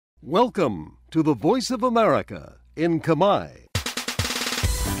Welcome to the Voice of America in Khmer.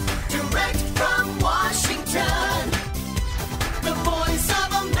 Direct from Washington, the Voice of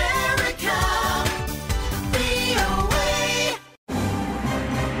America, VOA.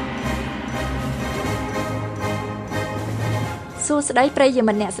 សួស្តីប្រិយ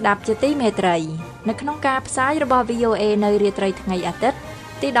មិត្តអ្នកស្ដាប់ជាទីមេត្រីនៅក្នុងការផ្សាយរបស់ VOA នៅរាត្រីថ្ងៃអាទិត្យ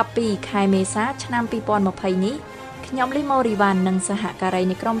ទី12ខែមេសាឆ្នាំ2020នេះខ្ញុំលីម៉ូរីវ៉ាន់និងសហការី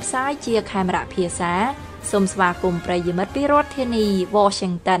នៃក្រុមផ្សាយជាខេមរៈភាសាសូមស្វាគមន៍ប្រិយមិត្តពីរដ្ឋធានី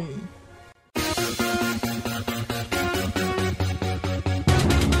Washington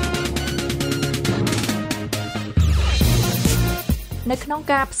នៅក្នុង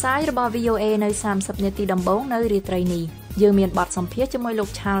ការផ្សាយរបស់ VOA នៅ30នាទីដំបូងនៅរាត្រីនេះយើងមានបទសម្ភាសន៍ជាមួយលោក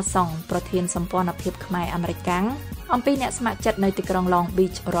Charles Song ប្រធានសម្ព័ន្ធភាពខ្មែរអាមេរិកាំងអំពីអ្នកស្ម័គ្រចិត្តនៅទីក្រុង Long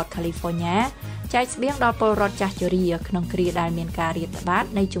Beach រដ្ឋ California ចែកស្បៀងដល់ពលរដ្ឋចាស់ជរាក្នុងគ្រាដែលមានការរាតត្បាត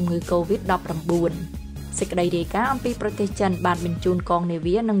នៃជំងឺ COVID-19 សេចក្តីរាយការណ៍អំពីប្រទេសចិនបានបញ្ជូនកងនា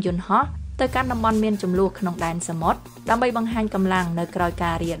វានិងយន្តហោះទៅកាន់តំបន់មានជម្លោះក្នុងដែនសមុទ្រដើម្បីបង្ហាញកម្លាំងនៅក្រៅ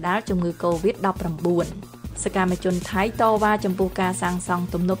ការរាលដាលជំងឺ COVID-19 សកម្មជនថៃតវ៉ាចំពោះការសាងសង់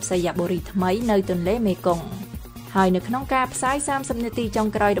ទំនប់សយបុរីថ្មីនៅទន្លេមេគង្គហើយនៅក្នុងការផ្សាយ30នាទីចុង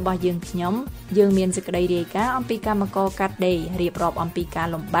ក្រោយរបស់យើងយើងមានសេចក្តីរាយការណ៍អំពីកម្មករកាត់ដេររៀបរាប់អំពីការ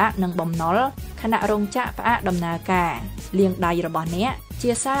លំបាកនិងបំណុលខណៈរោងចក្រផ្អាកដំណើរការលាងដៃរបស់អ្នក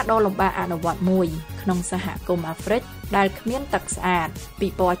ជាសារដ៏លំបាកអនុវត្តមួយក្នុងសហគមន៍អាហ្វ្រិកដែលគ្មានទឹកស្អាតពិ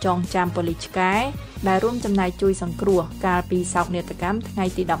ព័រណ៍ចងចាំប៉ូលីសឆ្កែដែលរួមចំណែកជួយសង្គ្រោះកាលពីសោកនាដកម្មថ្ងៃ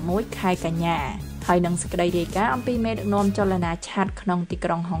ទី11ខែកញ្ញាហើយនឹងសេចក្តីរាយការណ៍អំពីមេដឹកនាំចលនាឆាតក្នុងទីក្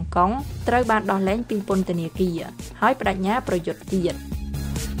រុងហុងកុងត្រូវបានដោះលែងពីពន្ធនាគារហើយបដិញ្ញាប្រយុទ្ធទៀត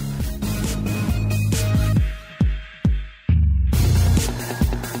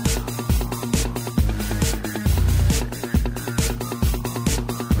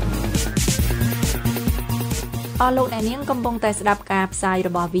អស់លោកអ្នកនាងកំពុងតែស្ដាប់ការផ្សាយរ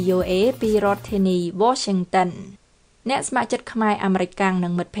បស់ VOA ពីរដ្ឋធានី Washington អ្នកស្ម័គ្រចិត្តខ្មែរអាមេរិកាំងនិ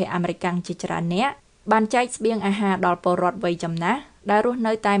ងមិត្តភ័ក្តិអាមេរិកាំងជាច្រើននាក់បានចែកស្បៀងអាហារដល់ពលរដ្ឋវ័យចំណាស់ដែលរស់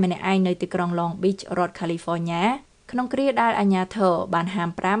នៅតែម្នាក់ឯងនៅទីក្រុង Long Beach រដ្ឋ California ក្នុងគ្រាដែលអាជ្ញាធរបានហាម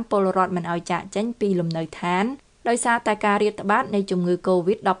5ពលរដ្ឋមិនឲ្យចាកចេញពីលំនៅឋានដោយសារតែការរាតត្បាតនៃជំងឺ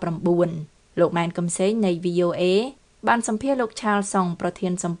COVID-19 លោកម៉ែនកំសែងនៃ VOA បានសម្ភាសន៍លោក Charles Song ប្រធា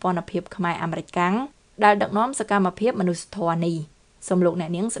នសម្ព័ន្ធភាពខ្មែរអាមេរិកាំងដែលដឹកនាំសកម្មភាពមនុស្សធម៌នេះសូមលោកអ្នក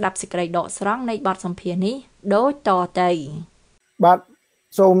នាងស្ដាប់សេចក្តីដកស្រង់នៃបទសម្ភាសន៍នេះដូចតទៅបាទ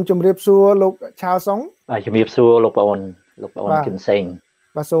សូមជម្រាបសួរលោកឆាវសុងបាទជម្រាបសួរលោកប្អូនគឹមសេង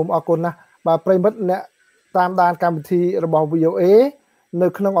បាទសូមអរគុណណាស់បាទប្រិមិត្តអ្នកតាមដានកម្មវិធីរបស់ VOA នៅ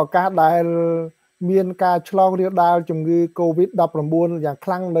ក្នុងឱកាសដែលមានការឆ្លងរាលដាលជំងឺ COVID-19 យ៉ាងខ្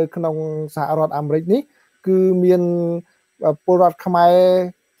លាំងនៅក្នុងសហរដ្ឋអាមេរិកនេះគឺមានពលរដ្ឋខ្មែរ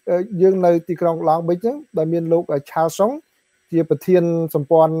យើងនៅទីក្រុង Long Beach ហ្នឹងដែលមានលោកឆាវសុងជាប្រធានសម្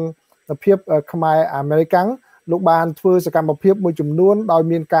ព័ន្ធភាពខ្មែរអាមេរិកាំងលោកបានធ្វើសកម្មភាពមួយចំនួនដោយ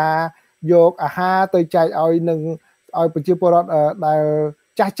មានការយកអាហារទៅចែកឲ្យនឹងឲ្យប្រជាពលរដ្ឋដែល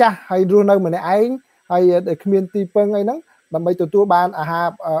ចាស់ហើយរស់នៅម្នាក់ឯងហើយគ្មានទីពឹងអីហ្នឹងដើម្បីទទួលបានអាហារ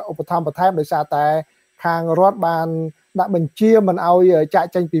ឧបត្ថម្ភបន្ថែមដោយសារតែខាងរដ្ឋបានដាក់បញ្ជាមិនឲ្យចាក់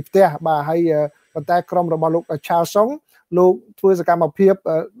ចេញពីផ្ទះបាទហើយប៉ុន្តែក្រុមរបស់លោកឆាលសុងលោកធ្វើសកម្មភាព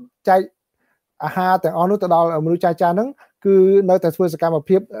ចែកអាហារទាំងអស់នោះទៅដល់មនុស្សចាស់ៗហ្នឹងគឺនៅតែធ្វើសកម្ម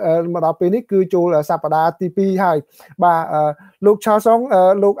ភាពមកដល់ពេលនេះគឺចូលសប្តាហ៍ទី2ហើយបាទលោកឆាលសុង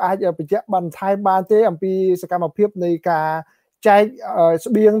លោកអាចបញ្ជាក់បន្ថែមបានទេអំពីសកម្មភាពនៃការចែក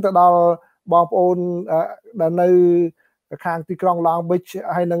ស្បៀងទៅដល់បងប្អូនដែលនៅខាងទីក្រុង Long Beach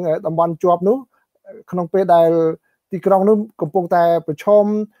ហើយនឹងតំបន់ជាប់នោះក្នុងពេលដែលទីក្រុងនោះកំពុងតែប្រឈម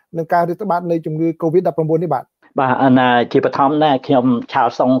នឹងការរាតត្បាតនៃជំងឺ COVID-19 នេះបាទជាបឋមដែរខ្ញុំឆាល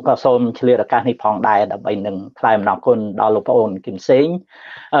សុងក៏សូមឆ្លៀតឱកាសនេះផងដែរដើម្បីនឹងថ្លែងអំណរគុណដល់លោកប្អូនគឹមសេង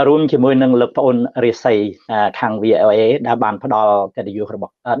រួមជាមួយនឹងលោកប្អូនរាសីខាង VOA ដែលបានផ្ដល់កិត្តិយសរប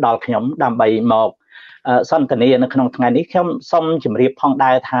ស់ដល់ខ្ញុំដើម្បីមកសន្ទនានៅក្នុងថ្ងៃនេះខ្ញុំសូមជម្រាបផង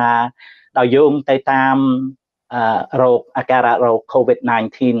ដែរថាដោយយោងទៅតាមរោគអាការៈរោគ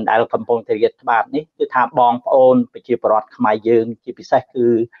COVID-19 ដែលកំពុងតែរាតត្បាតនេះគឺថាបងប្អូនប្រជាពលរដ្ឋខ្មែរយើងជាពិសេសគឺ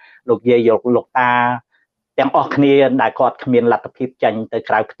លោកយាយលោកតាទាំងអស់គ្នាដែលគាត់គ្មានលទ្ធភាពចេញទៅ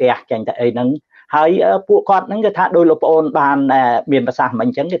ក្រៅផ្ទះចេញទៅអីហ្នឹងហើយពួកគាត់ហ្នឹងគឺថាដោយលោកប្អូនបានមានប្រសាសន៍មិនអ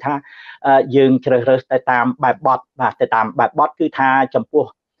ញ្ចឹងគឺថាយើងជ្រើសរើសទៅតាមបែបបទបាទទៅតាមបែបបទគឺថាចំពោះ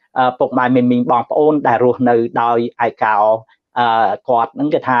ពុកម៉ែមីងបងប្អូនដែលរស់នៅដោយឯកោគាត់ហ្នឹង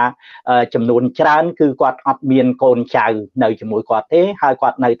គេថាចំនួនច្រើនគឺគាត់អត់មានកូនចៅនៅជាមួយគាត់ទេហើយគា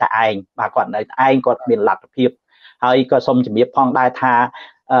ត់នៅតែឯងបាទគាត់នៅតែឯងគាត់មានលទ្ធភាពហើយក៏សូមជំរាបផងដែរថា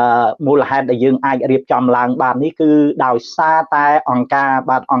មូលហេតុដែលយើងអាចរៀបចំឡើងបាននេះគឺដោយសារតែអង្គ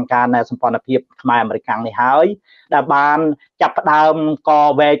ការនៃសម្ព័ន្ធភាពខ្មែរអាមេរិកនេះហើយដែលបានចាប់ផ្ដើមក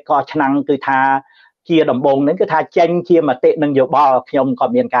វែកកឆ្នាំងគឺថាជាដំបូងហ្នឹងគឺថាចេញជាមតិនិងយោបល់ខ្ញុំក៏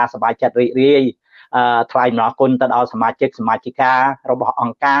មានការសប្បាយចិត្តរីករាយថ្លែងអំណរគុណទៅដល់សមាជិការបស់អ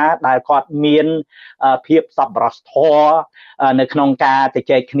ង្គការដែលគាត់មានភាពសប្បុរសធម៌នៅក្នុងការជ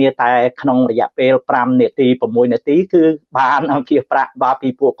ជែកគ្នាតែក្នុងរយៈពេល5នាទី6នាទីគឺបានអង្គាសប្រាក់បាទពី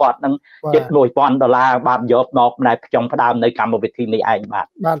ពួកគាត់នឹងជិត$1,000បាទយកមកផ្នែកផ្ចុងផ្ដើមនៅកម្មវិធីនេះឯងបាទ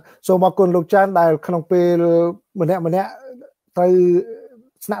សូមអរគុណលោកចាន់ដែលក្នុងពេលម្នាក់ទៅ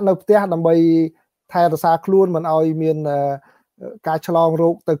ស្នាក់នៅផ្ទះដើម្បីថែរក្សាខ្លួនមិនឲ្យមានការឆ្លងរោ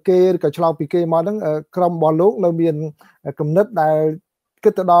គទៅគេឬក៏ឆ្លងពីគេមកហ្នឹងក្រុមរបស់លោកនៅមានគំនិតដែលគិ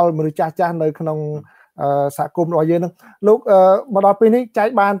តទៅដល់មនុស្សចាស់នៅក្នុងសហគមន៍របស់យើងហ្នឹងលោកមកដល់ពេលនេះចែក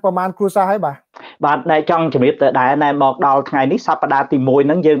បានប្រមាណគ្រួសារហើយបាទដែលចង់ជំរាបទៅដែរណែមកដល់ថ្ងៃនេះសប្តាហ៍ទី1ហ្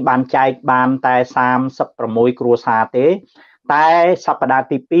នឹងយើងបានចែកបានតែ36គ្រួសារទេតែសប្តាហ៍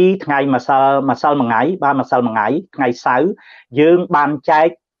ទី2ថ្ងៃម្សិលមួយថ្ងៃបាទម្សិលមួយថ្ងៃថ្ងៃសៅរ៍យើងបានចែក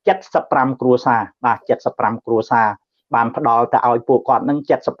75គ្រួសារបាទ75គ្រួសារបានផ្ដល់ទៅឲ្យពួកគាត់នឹង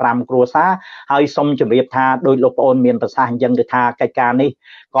75គ្រួសារហើយសូមជម្រាបថាដោយលោកប្អូនមានប្រសាសន៍អញ្ចឹងគឺថាកិច្ចការនេះ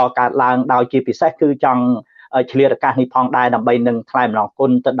ក៏កើតឡើងដោយជាពិសេសគឺចង់ឆ្លៀតឱកាសនេះផងដែរដើម្បីនឹងថ្លែងអំណរគុ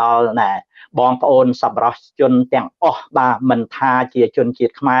ណទៅដល់បងប្អូនសប្បុរសជនទាំងអស់បាទមិនថាជាជនជា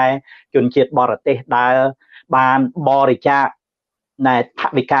តិខ្មែរជនជាតិបរទេសដែលបានបរិច្ចាគថ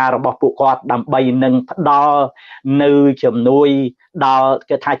វិការបស់ពួកគាត់ដើម្បីនឹងផ្ដល់នៅជំនួយដល់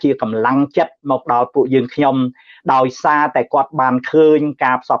គេថាជាកម្លាំងចិត្តមកដល់ពួកយើងខ្ញុំដោយសារតែគាត់បានឃើញ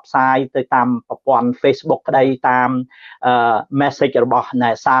ការផ្សព្វផ្សាយទៅតាមប្រព័ន្ធ Facebook ក្តីតាមmessage របស់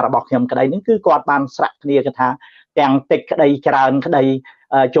សាររបស់ខ្ញុំក្តីនេះគឺគាត់បានស្រាក់គ្នាគេថាទាំងតិចក្តីច្រើនក្តី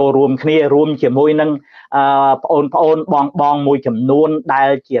ចូលរួមគ្នារួមជាមួយនឹងបងបងមួយចំនួនដែល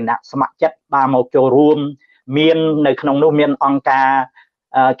ជាអ្នកស្ម័គ្រចិត្តបានមកចូលរួមមាននៅក្នុងនោះមានអង្គការ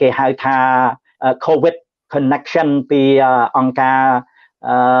គេហៅថា COVID Connection ពីអង្គការ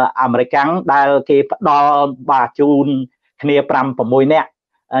អាមេរិកដែលគេផ្ដល់បាទជូនគ្នា5-6នាក់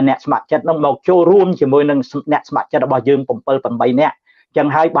អ្នកស្ម័គ្រចិត្តនឹងមកចូលរួមជាមួយនឹងអ្នកស្ម័គ្រចិត្តរបស់យើង7-8នាក់អញ្ចឹង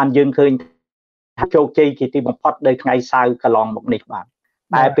ហើយបានយើងឃើញថាជោគជ័យជាទីបំផុតនៅថ្ងៃសៅរ៍កន្លងមកនេះបាទ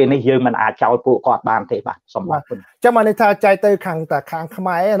តែពេលនេះយើងមិនអាចចោលពួកគាត់បានទេបាទសូមអរគុណចាំមកនេះថាចែកទៅខាងខ្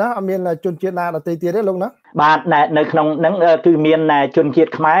មែរណាអត់មានជនជាតិណាដទៃទៀតទេលោកណាបាទនៅក្នុងហ្នឹងគឺមានជនជា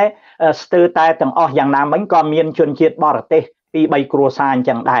តិខ្មែរស្ទើរតែទាំងអស់យ៉ាងណាមិញក៏មានជនជាតិបរទេស2-3គ្រួសារអញ្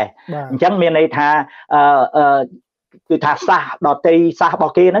ចឹងដែរអញ្ចឹងមានន័យថាគឺថាសាសរប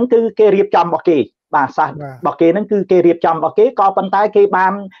ស់គេហ្នឹងគឺគេរៀបចំរបស់គេបាទសាសរបស់គេហ្នឹងគឺគេរៀបចំរបស់គេក៏ប៉ុន្តែគេបា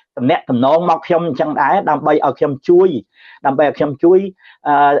នតំណាក់តំណងមកខ្ញុំអញ្ចឹងដែរដើម្បីឲ្យខ្ញុំជួយ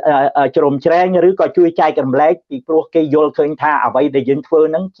ជ្រោមជ្រែងឬក៏ជួយចែករំលែកពីព្រោះគេយល់ឃើញថាអ្វីដែលយើងធ្វើ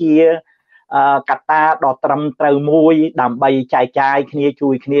ហ្នឹងជាកត្តាដ៏ត្រឹមត្រូវមួយដើម្បីចែកចាយគ្នាជួ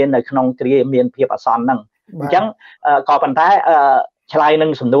យគ្នានៅក្នុងគ្រាមានភាពអាសន្នហ្នឹងអញ្ចឹងក៏ប៉ុន្តែឆ្លើយនឹង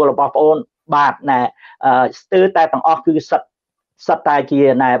សំណួររបស់បងប្អូនបាទស្ទើរតែទាំងអស់គឺសិតតែជា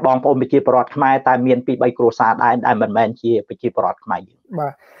បងប្អូនប្រជាពលរដ្ឋខ្មែរតែមាន2-3គ្រួសារដែរដែលមិនមែនជាប្រជាពលរដ្ឋខ្មែរយើងបា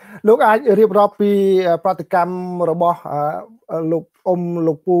ទលោកអាចរៀបរាប់ពីប្រតិកម្មរបស់លោក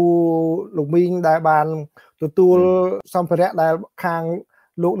លោកពូលោកមីងដែលបានទទួលសម្ភារៈដែលខាង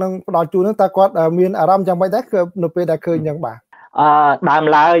លោកនឹងផ្ដល់ជូនហ្នឹងតើគាត់មានអារម្មណ៍យ៉ាងម៉េចដែរគឺនៅពេលដែលឃើញយ៉ាងបាទដើម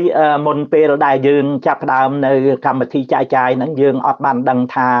ឡើយមុនពេលដែលយើងចាប់ផ្ដើមនៅកម្មវិធីចែកចាយហ្នឹងយើងអត់បានដឹង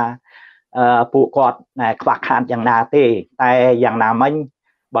ថាពួកគាត់ខ្វះខាតយ៉ាងណាទេតែយ៉ាងណាមិញ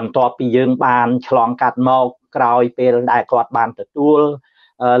បន្ទាប់ពីយើងបានឆ្លងកាត់មកក្រោយពេលដែលគាត់បានទទួល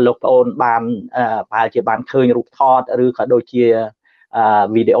លោកប្អូនបានប្រហែលជាបានឃើញរូបថតឬក៏ដូចជា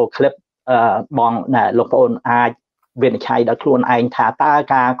វីដេអូឃ្លីបបងលោកប្អូនអាចវិនិច្ឆ័យដល់ខ្លួនឯងថាតើ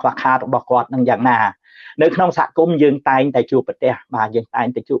ការខ្វះខាតរបស់គាត់នឹងយ៉ាងណានៅក្នុងសហគមន៍យើងតែងតែជួបប្រទះបាទយើងតែង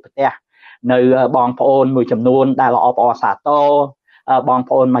តែជួបប្រទះនៅបងប្អូនមួយចំនួនដែលអបអរសាទរបង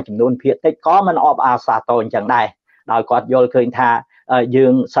ប្អូនមួយចំនួនភាគតិចក៏មិនអបអរសាទរអញ្ចឹងដែរដោយគាត់យល់ឃើញថាយើ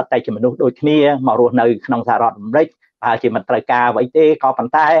ងសិតតែជាមនុស្សដូចគ្នាមករស់នៅក្នុងសហរដ្ឋអាមេរិកបើជាមិនត្រូវការអ្វីទេក៏ប៉ុ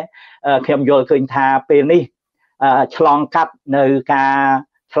ន្តែខ្ញុំយល់ឃើញថាពេលនេះឆ្លងកាត់នៅការ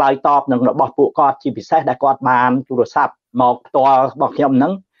ឆ្លើយតបនឹងរបស់ពួកគាត់ជាពិសេសដែលគាត់បានទូរស័ព្ទមកផ្ទាល់របស់ខ្ញុំហ្នឹ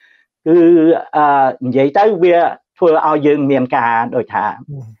ងគឺនិយាយទៅវាធ្វើឲ្យយើងមានការដូចថា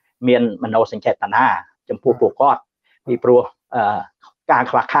មានមនោសញ្ចេតនាចំពោះពួកគាត់ពីព្រោះការ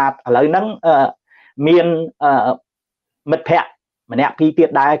ខ្វះខាតឥឡូវហ្នឹងមានមិត្តភ័ក្តិម្នាក់ពីរទៀត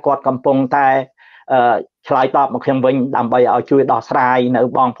ដែរគាត់កំពុងតែឆ្លើយតបមកខ្ញុំវិញដើម្បីឲ្យជួយដោះស្រាយនៅ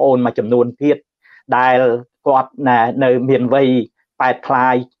បងប្អូនមួយចំនួនទៀតដែលគាត់នៅមានវ័យ 8ផ្លា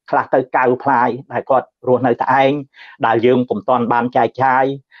យខ្លះទៅ9ផ្លាយដែលគាត់រស់នៅតែឯងដែលយើងពុំទាន់បានចែកចាយ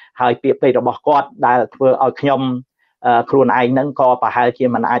ហើយពាក្យពេចន៍របស់គាត់ដែលធ្វើឲ្យខ្ញុំខ្លួនឯងហ្នឹងក៏ប្រហែលជា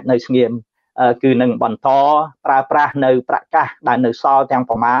មិនអាចនៅស្ងៀមគឺនឹងបន្តប្រើប្រាស់នៅប្រកាសដែលនៅសល់ទាំង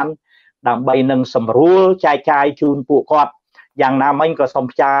ប្រមាណដើម្បីនឹងសម្រួលចែកចាយជូនពួកគាត់យ៉ាងណាមិញក៏សូម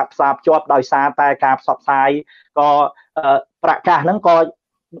ផ្សារភ្ជាប់ដោយសារតែការផ្សព្វផ្សាយក៏ប្រកាសហ្នឹងក៏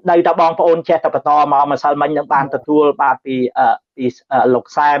នៅតែបងប្អូនចេះតែបន្តមកម្សិលមិញនឹងបានទទួលបាទពីលោក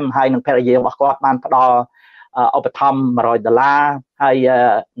សែមហើយនឹងភរិយារបស់គាត់បានផ្ដល់ឧបត្ថម្ភ$100ហើយ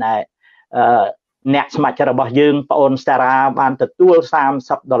អ្នកស្ម័គ្រចិត្តរបស់យើងប្អូនស្តារ៉ាបានទទួល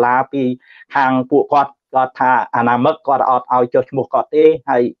$30ពីខាងពួកគាត់គាត់ថាអាណាមិកគាត់អត់ឲ្យចុះឈ្មោះគាត់ទេ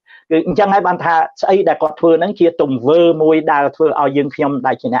ហើយគឺអញ្ចឹងហើយបានថាស្អីដែលគាត់ធ្វើហ្នឹងជាទង្វើមួយដែលធ្វើឲ្យយើងខ្ញុំ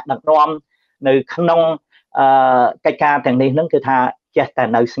ដែលជាអ្នកដឹកនាំនៅក្នុងកិច្ចការទាំងនេះហ្នឹងគឺថាចេះតែ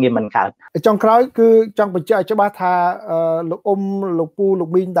នៅស្ងៀមមិនកើតចុងក្រោយគឺចង់បញ្ជាក់ឲ្យច្បាស់ថាលោកអ៊ុំលោកពូលោក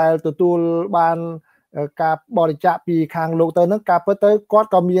មីងដែលទទួលបានការបរិច្ចាគពីខាងលោកទៅហ្នឹងការពិតទៅគាត់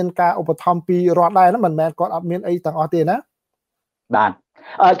ក៏មានការឧបត្ថម្ភពីរដ្ឋដែរហ្នឹងមិនមែនគាត់អត់មានអីទាំងអស់ទេណាបាទ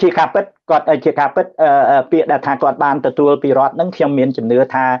ជាការពិតគាត់ជាការពិតពាក្យដែលថាគាត់បានទទួលពីរដ្ឋហ្នឹងខ្ញុំមានជំនឿ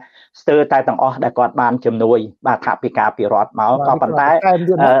ថាស្ទើរតែទាំងអស់ដែលគាត់បានជំនួយបាទថាពីការពីរដ្ឋមកក៏ប៉ុន្តែ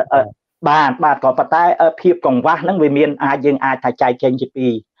បាទក៏ប៉ុន្តែភាពកង្វះហ្នឹងវាមានយើងអាចថាចែកចេញជាពី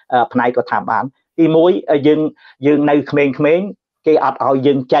រផ្នែកក៏ថាបានទី1យើងនៅក្មេងៗគេអត់ឲ្យ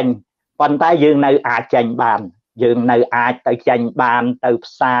យើងចេញប៉ុន្តែយើងនៅអាចចេញបានយើងនៅអាចទៅចេញបានទៅ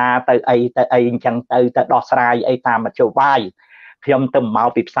ផ្សារទៅអីអញ្ចឹងទៅដោះស្រាយអីតាមមធ្យោបាយខ្ញុំទៅមក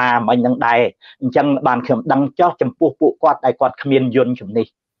ពីផ្សារមិញនឹងដែរអញ្ចឹងបានខ្ញុំដឹងចោះចំពោះពួកគាត់ដែលគាត់គ្មានយន្តជំនិះ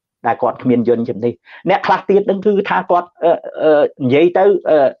អ្នកខ្លះទៀតនឹងគឺថាគាត់និយាយទៅ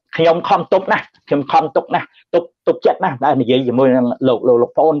ខ្ញុំខំទប់ណាស់ទុកចិត្តណាស់ដែលនិយាយជាមួយនឹងលោ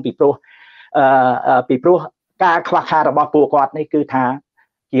កប្អូនពីព្រោះការខ្វះខាតរបស់ពួកគាត់នេះគឺថា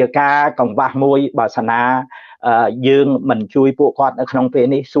ជាការកង្វះមួយបើសិនណាយើងមិនជួយពួកគាត់នៅក្នុងពេល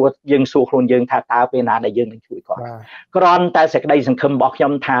នេះសួរខ្លួនយើងថាតើពេលណាដែលយើងនឹងជួយគាត់គ្រាន់តែសេចក្តីសង្ឃឹមរបស់ខ្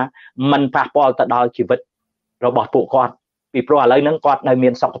ញុំថាมันប៉ះពាល់ទៅដល់ជីវិតរបស់ពួកគាត់ពីព្រោះឥឡូវហ្នឹងគាត់នៅមា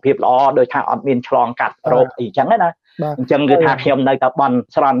នសុខភាពល្អដោយថាអត់មានឆ្លងកាត់រោគអីចឹងណាអញ្ចឹងគឺថាខ្ញុំនៅតែបន់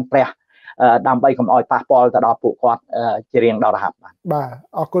ស្រន់ព្រះដើម្បីកុំឲ្យប៉ះពាល់ទៅដល់ពួកគាត់ជារៀងដល់រហ័សបាទ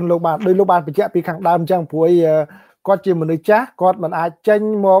អរគុណលោកបាទដោយលោកបានបញ្ជាក់ពីខាងដើមអញ្ចឹងព្រួយគាត់ជាមនុស្សចាស់គាត់មិនអាចចេញ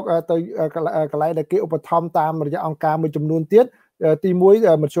មកទៅកន្លែងដែលគេឧបត្ថម្ភតាមរយៈអង្គការមួយចំនួនទៀតទី1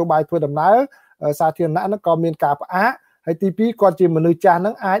មធ្យោបាយធ្វើដំណើរសាធារណៈហ្នឹងក៏មានការផ្អាកហើយទី2គាត់ជាមនុស្សចាស់ហ្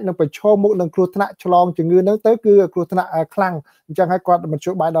នឹងអាចនឹងប្រឈមមុខនឹងគ្រោះថ្នាក់ឆ្លងជំងឺហ្នឹងទៅគឺគ្រោះថ្នាក់ខ្លាំងអញ្ចឹងហើយគាត់មធ្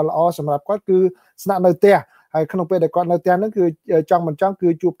យោបាយដ៏ល្អសម្រាប់គាត់គឺស្នាក់នៅផ្ទះហើយក្នុងពេលដែលគាត់នៅផ្ទះហ្នឹងគឺចង់មិនចង់គឺ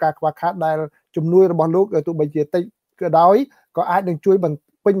ជួបការខ្វះខាតដែលជំនួយរបស់លោកទោះបីជាតិចក៏ដោយក៏អាចនឹងជួយ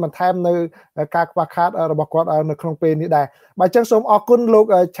ពេញបន្ថែមនៅការខ្វះខាតរបស់គាត់នៅក្នុងពេលនេះដែរបាទអញ្ចឹងសូមអរគុណលោក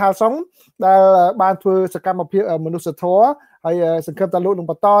ឆាលសុងដែលបានធ្វើសកម្មភាពមនុស្សធម៌ហើយសង្ឃឹមថាលោកនឹង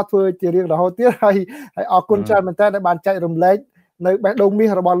បន្តធ្វើជារៀងរហូតទៀតហើយអរគុណច្រើនមែនតើដែលបានចែករំលែកនៅបេះដូងមា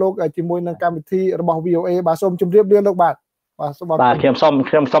សរបស់លោកជាមួយនឹងកម្មវិធីរបស់ VOA បាទសូមជម្រាបលាលោកបាទខ្ញុំសូ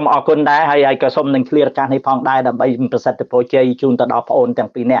មអរគុណដែរហើយក៏សូមនឹងឆ្លៀតឱកាសនេះផងដែរដើម្បីប្រសិទ្ធពរជ័យជូនទៅដល់បងប្អូនទាំង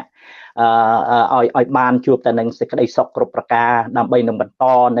ពីរនាក់ឲ្យបានជួបតែនឹងសេចក្តីសុខគ្រប់ប្រការដើម្បីនឹងបន្ត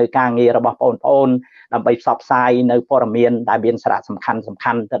នៅការងាររបស់បងប្អូនដើម្បីផ្សព្វផ្សាយនៅព័ត៌មានដែលមានសារៈសំ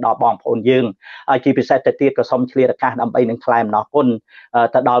ខាន់ទៅដល់បងប្អូនយើងហើយជាពិសេសទៅទៀតក៏សូមឆ្លៀតឱកាសដើម្បីនឹងថ្លែងអំណរគុណ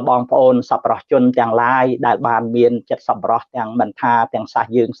ទៅដល់បងប្អូនសប្បុរសជនទាំងឡាយដែលបានមានចិត្តសប្បុរសទាំងមិនថាទាំងសាស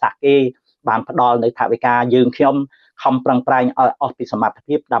យើងសាសគេបានផ្ដល់នៅថវិកាយើងខ្ញុំខំប្រឹងប្រែងឲ្យអស់ពីសមត្ថ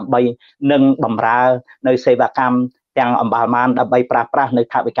ភាពដើម្បីនឹងបម្រើនៅសេវាកម្មទាំងអម្បាលម៉ានដើម្បីប្រាស្រ័យនៅ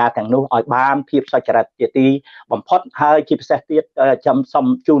ថវិកាទាំងនោះឲ្យបានភាពសុចរិតជាទីបំផុតហើយជាពិសេសទៀតខ្ញុំសូម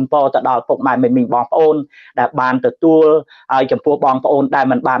ជូនពរទៅដល់ពុកម៉ែមីងបងប្អូនដែលបានទទួលហើយចំពោះបងប្អូនដែល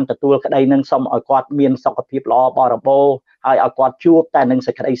មិនបានទទួលក្តីនឹងសូមឲ្យគាត់មានសុខភាពល្អបរិបូរណ៍ហើយឲ្យគាត់ជួបតែនឹង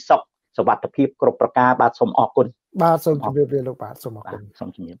សេចក្តីសុខសុវត្ថិភាពគ្រប់ប្រការបាទសូមអរគុណបាទសូមជម្រាបលាលោកបាទសូមអរគុណសូម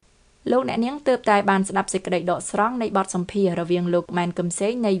ជម្រាបលោកអ្នកនាងទើបតែបានស្ដាប់សេចក្តីដកស្រង់នៃបទសម្ភាសន៍រវាងលោកម៉ែនកឹមសេ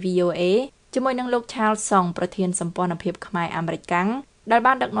ងនៃ VOA ជាមួយនឹងលោកឆាលសុងប្រធានសម្ព័ន្ធភាពខ្មែរអាមេរិកាំងដែល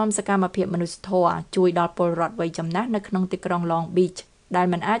បានដឹកនាំសកម្មភាពមនុស្សធម៌ជួយដល់ពលរដ្ឋវ័យចំណាស់នៅក្នុងទីក្រុង Long Beach ដែល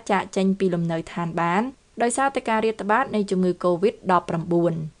មិនអាចចាកចេញពីលំនៅឋានបានដោយសារតែការរាតត្បាតនៃជំងឺ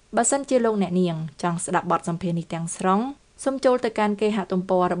COVID-19 បើសិនជាលោកអ្នកនាងចង់ស្ដាប់បទសម្ភាសន៍នេះទាំងស្រុងសូមចូលទៅកាន់គេហទំ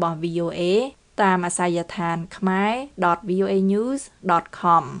ព័ររបស់ VOA តាមអាសយដ្ឋាន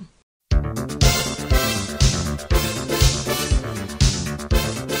khmer.voanews.com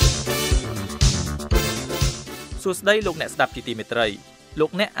សួស្តីលោកអ្នកស្ដាប់ជាទីមេត្រីលោ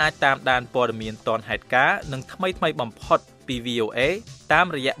កអ្នកអាចតាមដានព័ត៌មានទាន់ហេតុការណ៍និងថ្មីបំផុតពី VOA តាម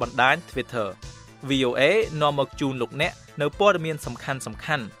រយៈបណ្ដាញ Twitter VOA នាំមកជូនលោកអ្នក នៅព័ត៌មានសំខាន់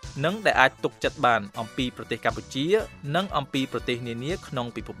ៗនិងដែលអាចទុកចិត្តបានអំពីប្រទេសកម្ពុជានិងអំពីប្រទេសនានាក្នុង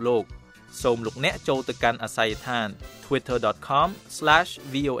ពិភពលោកសូមលោកអ្នកចូលទៅកាន់អាស័យដ្ឋាន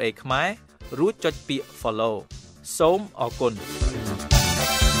twitter.com/voa khmer រួចចុចពាក្យ follow សូមអរគុណ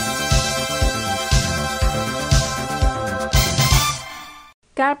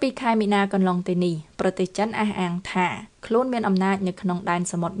កាលពីខែមីនាកន្លងទៅនេះប្រទេសចិនអះអាងថាខ្លួនមានអំណាចនៅក្នុងដែន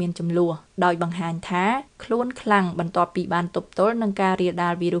សមុទ្រមានចំនួនដោយបង្ហាញថាខ្លួនខ្លាំងបន្ទាប់ពីបានទប់ទល់នឹងការរាលដា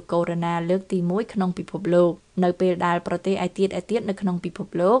លវីរុសកូវីដ -19 លើកទី1ក្នុងពិភពលោកនៅពេលដែលប្រទេសឯទៀតនៅក្នុងពិភព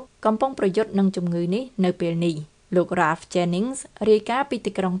លោកកំពុងប្រយុទ្ធនឹងជំងឺនេះនៅពេលនេះលោក Ralph Jennings រាយការណ៍ពី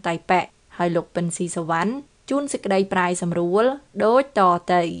ទីក្រុងតៃប៉េហើយលោកពិនស៊ីសវណ្ណជួនសេចក្តីប្រាយសម្រួលដូចត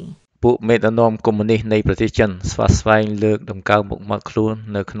ទៅពួកមេដឹកនាំកុម្មុយនីសនៃប្រទេសចិនស្វាស្វែងលើកដង្កើងមុខមាត់ខ្លួន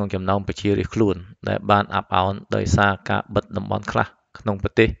នៅក្នុងចំណោមប្រជារាស្ត្រខ្លួនដែលបានអាប់អោនដោយសារការបិទតំបន់ខ្លះក្នុងប្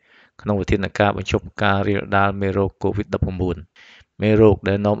រទេសក្នុងវិធានការបញ្ឈប់ការរាលដាលមេរោគ COVID-19 មេរោគ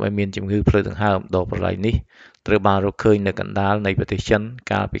ដែលនាំឲ្យមានជំងឺផ្លូវដង្ហើមដ៏ប្រឡាយនេះត្រូវបានរកឃើញនៅកណ្ដាលនៃប្រទេសចិន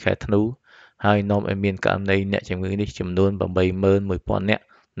កាលពីខែធ្នូហើយនាំឲ្យមានករណីអ្នកជំងឺនេះចំនួន 81,000 នាក់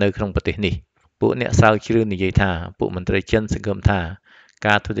នៅក្នុងប្រទេសនេះពួកអ្នកស្រាវជ្រាវនិយាយថាពួកមន្ត្រីចិនសង្ឃឹមថា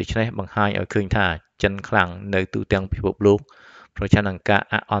ការធ្វើដូច្នេះបង្ហាញឲ្យឃើញថាចិនខ្លាំងនៅទូទាំងពិភពលោកប្រឆាំងនឹងការ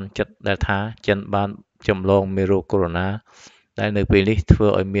អាក់អន់ចិត្តដែលថាចិនបានចម្លងមេរោគកូវីដ -19 ដែលនៅពេលនេះធ្វើ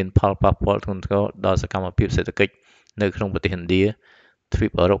ឲ្យមានផលប៉ះពាល់ធ្ងន់ធ្ងរដល់សកម្មភាពសេដ្ឋកិច្ចនៅក្នុងប្រទេសឥណ្ឌាទ្វី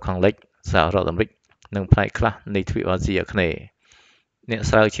បអឺរ៉ុបខាងលិចសហរដ្ឋអាមេរិកនិងផ្នែកខ្លះនៃទ្វីបអាស៊ីអាគ្នេយ៍អ្នក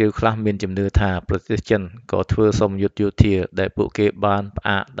ស្រាវជ្រាវខ្លះមានជំនឿថាប្រទេសចិនក៏ធ្វើសម្ពយុទ្ធយោធាដែលពួកគេបានផ្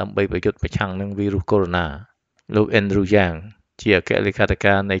អាកដើម្បីប្រយុទ្ធប្រឆាំងនឹងវីរុសកូវីដ -19 លោក Andrew Yangជាអគ្គលេខាធិ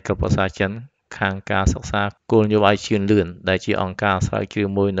ការនៃក្រុមប្រឹក្សាចិនខាងការសិក្សាគោលនយោបាយជឿនលឿនដែលជាអង្គការស្រាវជ្រាវ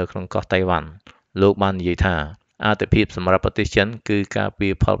មួយនៅក្នុងកោះតៃវ៉ាន់លោកបាននិយាយថាអត្ថប្រយោជន៍សម្រាប់ប្រទេសចិនគឺការពា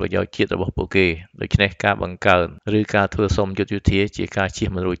រផលប្រយោជន៍ជាតិរបស់ពួកគេដូច្នេះការបង្កើនឬការធ្វើសម្ពយុទ្ធយោធាជាការជៀស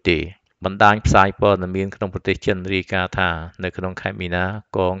មិនរួចទេបណ្ដាញផ្សាយព័ត៌មានក្នុងប្រទេសចិនរាយការណ៍ថានៅក្នុងខែមីនា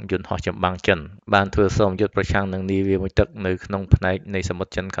កងយន្តហោះចម្បាំងចិនបានធ្វើសម្ពយុទ្ធប្រឆាំងនឹងនាវាមួយទឹកនៅក្នុងផ្នែកនៃសមុទ្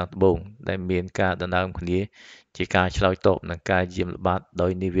រចិនខាងត្បូងដែលមានការដណ្ដើមគ្នាជាការឆ្លើយតបនឹងការយាមល្បាតដោ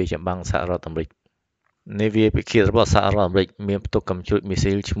យនាវាចម្បាំងសហរដ្ឋអាមេរិកនាវាពិឃាតរបស់សហរដ្ឋអាមេរិកមានផ្ទុកកាំជ្រួចមី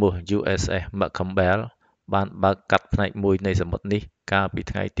ស៊ីលឈ្មោះ USS McCampbell បានបើកកាត់ផ្នែកមួយនៃសមុទ្រនេះកាលពី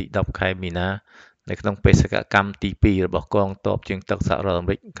ថ្ងៃទី10ខែមីនានៅក្នុងបេសកកម្មទី2របស់កងទ័ពជើងទឹកសហរដ្ឋអា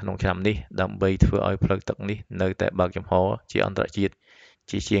មេរិកក្នុងឆ្នាំនេះដើម្បីធ្វើឲ្យផ្លូវទឹកនេះនៅតែបើកចំហជាអន្តរជាតិ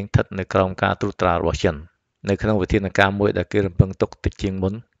ជាជាងស្ថិតនៅក្រោមការត្រួតត្រារបស់ចិននៅក្នុងវិធានការមួយដែលគេរំពឹងទុកតិចជាងមុ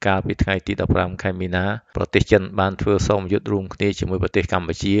នកាលពីថ្ងៃទី15ខែមីនាប្រទេសចិនបានធ្វើសម្ពយុទ្ធរួមគ្នាជាមួយប្រទេសកម្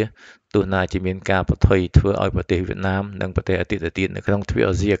ពុជាទោះណាជាមានការប្រថុយធ្វើឲ្យប្រទេសវៀតណាមនិងប្រទេសអាទៀតនៅក្នុងទ្វីប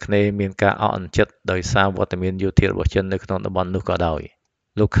អាស៊ីអាគ្នេយ៍មានការអន់ចិត្តដោយសារវត្តមានយោធារបស់ចិននៅក្នុងតំបន់នោះក៏ដោយ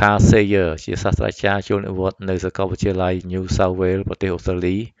លោក Carl Sayer ជាសាស្ត្រាចារ្យចូលនិវត្តន៍នៅសាកលវិទ្យាល័យ New South Wales ប្រទេសអូស្ត្រា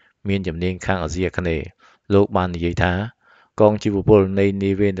លីមានជំនាញខាងអាស៊ីអាគ្នេយ៍លោកបាននិយាយថាកងជីវពលនៃ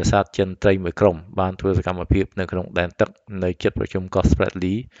នាវានេសាទចិនត្រីមួយក្រុមបានធ្វើសកម្មភាពនៅក្នុងដែនទឹកនៅជិតប្រជុំកោះ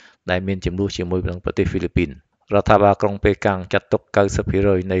Spratly ដែលមានចំនួនជាមួយនឹងប្រទេសហ្វីលីពីនរដ្ឋាភិបាលក្រុងប៉េកាំងចាត់ទុក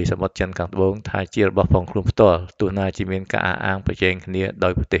 90% នៃសមុទ្រចិនខាងត្បូងថាជារបស់ផងខ្លួនផ្ទាល់ទោះណាជាមានការអះអាងប្រជែងគ្នាដោ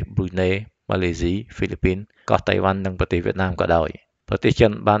យប្រទេសប្រ៊ុយណេម៉ាឡេស៊ីហ្វីលីពីនកោះតៃវ៉ាន់និងប្រទេសវៀតណាមក៏ដោយប្រទេសចិ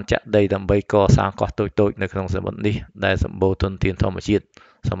នបានចាក់ដីដើម្បីកសាងកោះតូចៗនៅក្នុងសមុទ្រនេះដែលសម្បូរធនធានធម្មជាតិ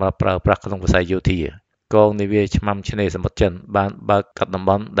សម្រាប់ប្រើប្រាស់ក្នុងវិស័យយោធាកងនាវាឆ្មាំឆ្នេរសមុទ្រចិនបានបើកកាត់តំ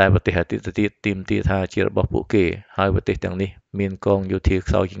បន់ដែលប្រទេសអាទៀតទាមទារថាជារបស់ពួកគេហើយប្រទេសទាំងនេះមានកងយោធា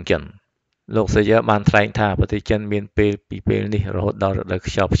ខ្សោយជាងចិនលោកសេយ៉ាបានថ្លែងថាប្រទេសចិនមានពេលពីពេលនេះរហូតដល់រដូវ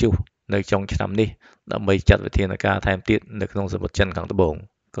ខ្យល់ព្យុះនៅចុងឆ្នាំនេះដើម្បីចាត់វិធានការថែមទៀតនៅក្នុងសមុទ្រចិនខាងត្បូង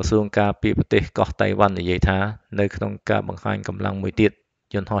ក្រសួងការពារប្រទេសកោះតៃវ៉ាន់និយាយថានៅក្នុងការបង្ហាញកម្លាំងមួយទៀត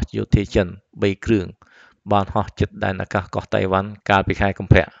យន្តហោះយោធាចិន3គ្រឿងបានហោះជិតដែនអាកាសកោះតៃវ៉ាន់កាលពីខែកុ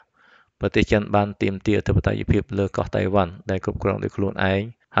ម្ភៈប្រទេសចិនបានទាមទារអធិបតេយ្យភាពលើកោះតៃវ៉ាន់ដែលគ្រប់គ្រងដោយខ្លួនឯង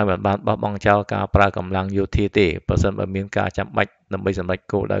ហើយមិនបានបោះបង់ចោលការប្រើកម្លាំងយោធាទេប្រសិនបើមានការចាំបាច់ដើម្បីសម្រេច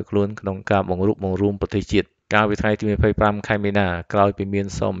គោលដៅខ្លួនក្នុងការបង្រួបបង្រួមប្រទេសជាតិកាលពីថ្ងៃទី25ខែមីនាក្រោយពីមាន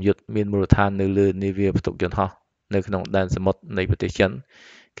សម្ពយុទ្ធមានមូលដ្ឋាននៅលើនាវាផ្ទុកយន្តហោះនៅក្នុងដែនសមុទ្រនៃប្រទេសចិន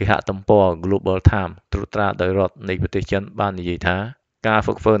គេហទំព័រ Global Time ត្រួតត្រាដោយរដ្ឋនៃប្រទេសចិនបាននិយាយថាការហ្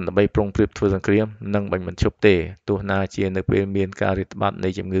វឹកហ្វឺនដើម្បីប្រុងប្រៀបធ្វើសង្គ្រាមនឹងមិនឈប់ទេទោះណាជានៅពេលមានការរាតត្បាតនៃ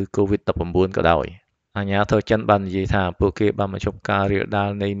ជំងឺ COVID-19 ក៏ដោយអាជ្ញាធរចិនបាននិយាយថាពួកគេបានបញ្ឈប់ការរាលដាល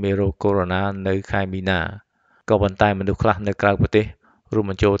នៃមេរោគកូវីដ -19 នៅខែមីនាក៏ប៉ុន្តែមនុស្សខ្លះនៅក្រៅប្រទេសរួម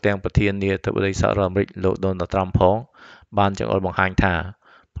បញ្ចូលទាំងប្រធានាធិបតីសហរដ្ឋអាមេរិកលោក Donald Trump ផងបានចង្អុលបង្ហាញថា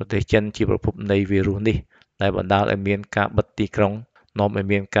ប្រទេសចិនជាប្រភពនៃវីរុសនេះដែលបណ្ដាលឲ្យមានការបិទទីក្រុងនាំឲ្យ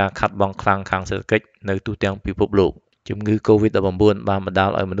មានការខាត់បងខ្លាំងខាងសេដ្ឋកិច្ចនៅទូទាំងពិភពលោក ជំងឺ COVID-19 បានបណ្ដាល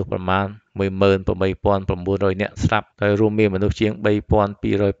ឲ្យមនុស្សប្រមាណ 18,900 នាក់ស្លាប់ហើយរួមមានមនុស្សជាង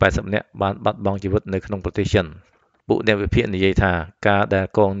 3,280 នាក់បានបាត់បង់ជីវិតនៅក្នុងប្រទេសចិនពួកអ្នកវិភាគនិយាយថាការដែល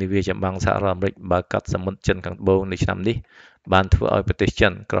កងនាវាចម្បាំងសហរដ្ឋអាមេរិកបើកកាត់សមុទ្រចិនខាងត្បូងនៅឆ្នាំនេះបានធ្វើឲ្យប្រទេសចិ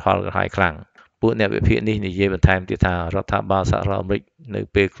នក្រហល់ក្រហាយខ្លាំងពួកអ្នកវិភាគនេះនិយាយបន្ថែមទៀតថារដ្ឋាភិបាលសហរដ្ឋអាមេរិកនៅ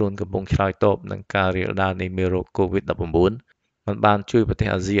ពេលខ្លួនកំពុងឆ្លើយតបនឹងការរាលដាលនៃមេរោគ COVID-19 มันបានជួយប្រទេស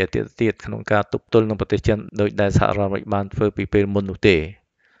អាស៊ីឲ្យទៀតក្នុងការទប់ទល់នឹងប្រទេសចិនដោយដែលសហរដ្ឋអាមេរិកបានធ្វើពីពេលមុននោះទេ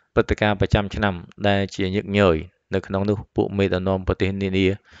ព្រឹត្តិការណ៍ប្រចាំឆ្នាំដែលជាញឹកញយនៅក្នុងនោះពួកមេដឹកនាំប្រទេសនានា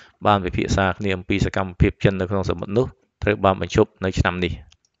បានពិភាក្សាគ្នាអំពីសកម្មភាពចិននៅក្នុងសមុទ្រនោះត្រូវបានបញ្ឈប់នៅឆ្នាំនេះ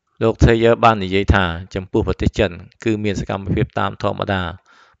លោក Thayer បាននិយាយថាចំពោះប្រទេសចិនគឺមានសកម្មភាពតាមធម្មតា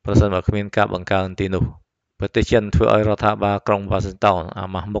ប្រសិនបើគ្មានការបង្កើនទីនោះប្រទេសចិនធ្វើឲ្យរដ្ឋាភិបាលក្រុងវ៉ាស៊ីនតោនអា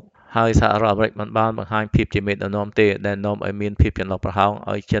ម៉ាស់មុខហើយសហរដ្ឋអាមេរិកបានបង្ហាញភាពជាមេដឹកនាំទេដែលនាំឲ្យមានភាពចន្លោះប្រហោង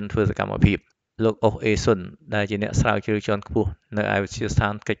ឲ្យចិនធ្វើសកម្មភាពលោកអ៊ុសអេស៊ុនដែលជាអ្នកស្រាវជ្រាវជាន់ខ្ពស់នៅឯវិទ្យាស្ថា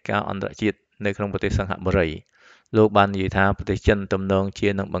នកិច្ចការអន្តរជាតិនៅក្នុងប្រទេសសិង្ហបុរីលោកបាននិយាយថាប្រទេសចិនទំនងជា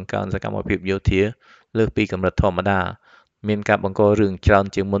នឹងបង្កើនសកម្មភាពយោធាលើសពីកម្រិតធម្មតាមានការបង្ករឿងច្រើន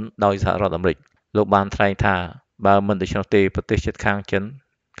ជាងមុនដោយសហរដ្ឋអាមេរិកលោកបានថ្លែងថាបើមិនដូច្នោះទេប្រទេសជិតខាងចិន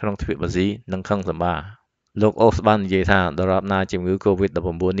ក្នុងទ្វីបអាស៊ីនឹងខឹងសម្បាលោកអូសបាននិយាយថាដរាបណាជំងឺ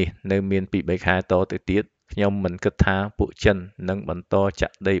COVID-19 នេះនៅមានពី3ខែតទៅទៀតខ្ញុំមិនគិតថាពួកចិននឹងបន្តចា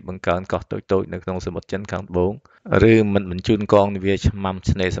ក់ដីបង្កើនកោះតូចៗនៅក្នុងសមុទ្រចិនខាងត្បូងឬមិនបញ្ជូនកងនាវាឆ្មាំ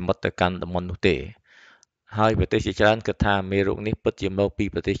ឆ្នេរសមុទ្រទៅកាន់តំបន់នោះទេហើយប្រទេសជាច្រើនគិតថាមេរោគនេះពិតជាមកពី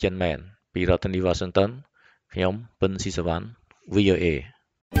ប្រទេសចិនមែនពីរដ្ឋធានី Washington ខ្ញុំពិនស៊ីសវណ្ណ VOA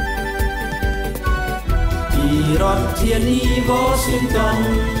ពីរដ្ឋធានី Washington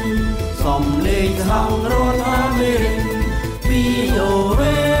សំឡេងខាងរដ្ឋអាមេរិក VOA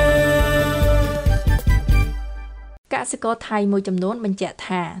កសិករថៃមួយចំនួនបញ្ជាក់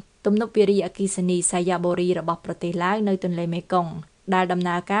ថាទំនប់វារីអគ្គិសនីសាយ៉ាបូរីរបស់ប្រទេសឡាវនៅទន្លេមេគង្គដែលដំ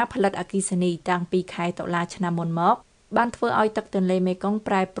ណើរការផលិតអគ្គិសនីតាំងពីខែតុលាឆ្នាំមុនមកបានធ្វើឲ្យទឹកទន្លេមេគង្គ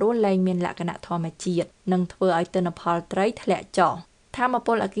ប្រែប្រួលលែងមានលក្ខណៈធម្មជាតិនិងធ្វើឲ្យទិន្នផលត្រីធ្លាក់ចុះថាមព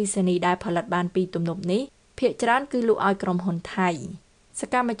លអគ្គិសនីដែលផលិតបានពីទំនប់នេះភាគច្រើនគឺលក់ឲ្យក្រុមហ៊ុនថៃស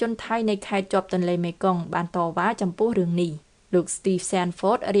កម្មជនថៃនៃខេត្តជាប់ទន្លេមេគង្គបានតវ៉ាចំពោះរឿងនេះលោក Steve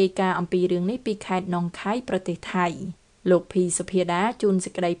Sanford រាយការណ៍អំពីរឿងនេះពីខេត្តនងខៃប្រទេសថៃលោកភីសុភាដាជួនសេ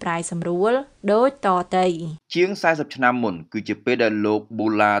ចក្តីប្រាយសម្រួលដូចតទៅជាង40ឆ្នាំមុនគឺជាពេលដែលលោកប៊ូ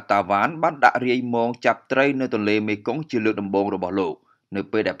ឡាតាវ៉ានបានដាក់រាយមងចាប់ត្រីនៅទន្លេមេគង្គជាលើកដំបូងរបស់លោកនៅ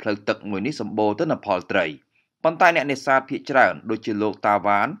ពេលដែលផ្លូវទឹកមួយនេះសម្បូរទៅនឹងផលត្រីប៉ុន្តែអ្នកនេសាទភាគច្រើនដូចជាលោកតា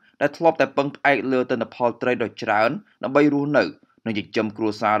វ៉ានដែលធ្លាប់តែពឹងផ្អែកលើទិន្នផលត្រីដ៏ច្រើនដើម្បីរស់នៅនិងចិញ្ចឹមគ្រួ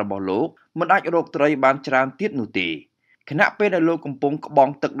សាររបស់លោកមិនអាចរកត្រីបានច្រើនទៀតនោះទេខណៈពេលដែលលោកកំពុងក្ប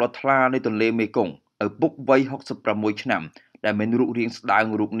ង់ទឹកដ៏ថ្លានៃទន្លេមេគង្គឪពុកវ័យ66ឆ្នាំដែលមានរូបរាងស្ដើង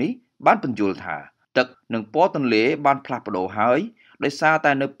រូបនេះបានបញ្យល់ថាទឹកនិងពណ៌ទន្លេបានផ្លាស់ប្ដូរហើយដោយសារ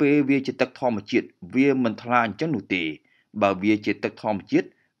តែនៅពេលវាជាទឹកធម្មជាតិវាមិនថ្លាអញ្ចឹងនោះទេបើវាជាទឹកធម្មជាតិ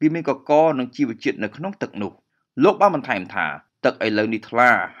វាមានកកនិងជីវជាតិនៅក្នុងទឹកនោះលោកបានបន្ថែមថាទឹកឥឡូវនេះថ្លា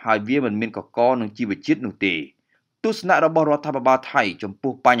ហើយវាមិនមានកកនិងជីវជាតិនោះទេទស្សនៈរបស់រដ្ឋាភិបាលថៃចំ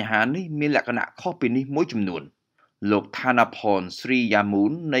ពោះបញ្ហានេះមានលក្ខណៈខុសពីនេះមួយចំនួនលោកថាណាផនស្រីយ៉ាមូ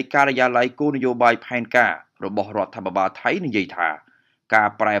ននៃការិយាល័យគោលនយោបាយផែនការរបស់រដ្ឋាភិបាលថៃនិយាយថាការ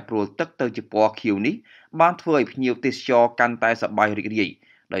ប្រែប្រួលទឹកទៅជាពណ៌ខៀវនេះបានធ្វើឲ្យភ្ញៀវទេសចរកាន់តែសប្បាយរីករាយ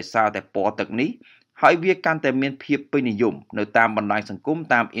ដោយសារតែពណ៌ទឹកនេះហើយវាកាន់តែមានភាពពេញនិយមនៅតាមបណ្ដាញសង្គម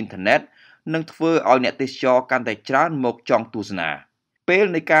តាមអ៊ីនធឺណិតនិងធ្វើឲ្យអ្នកទេសចរកាន់តែច្រើនមកចង់ទស្សនាពេល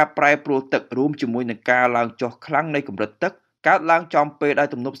នៃការប្រែប្រួលទឹករួមជាមួយនឹងការឡើងចុះខ្លាំងនៃកម្រិតទឹកកើតឡើងចំពេលដែល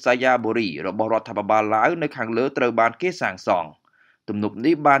ទំនប់សាយ៉ាបូរីរបស់រដ្ឋាភិបាលឡាវនៅខាងលើត្រូវបានគេសាងសង់ទំនប់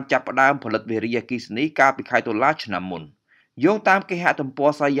នេះបានចាប់ផ្ដើមផលិតវារីអគ្គិសនីកាលពីខែតុលាឆ្នាំមុនយោងតាមគេហទំព័រ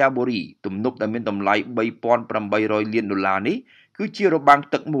សាយ៉ាបូរីទំនប់ដែលមានតម្លៃ$3,800 លាននេះគឺជារបាំង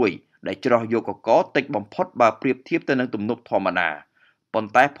ទឹកមួយដែលច្រោះយកកកតិចបំផុតបើប្រៀបធៀបទៅនឹងទំនប់ធម្មតាប៉ុន្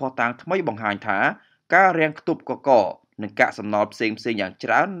តែភស្តុតាងថ្មីបង្ហាញថាការរាំងខ្ទប់កកនិងកាកសំណល់ផ្សេងៗយ៉ាងច្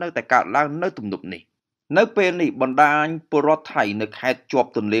រើននៅតែកើតឡើងនៅទំនប់នេះនៅពេលនេះបណ្ដាញពលរដ្ឋថៃនៅខេត្តជាប់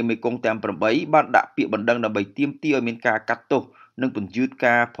ទន្លេមេគង្គទាំង8បានដាក់ពាក្យបណ្ដឹងដើម្បីទាមទារឲ្យមានការកាត់ទោសនិងពន្យាត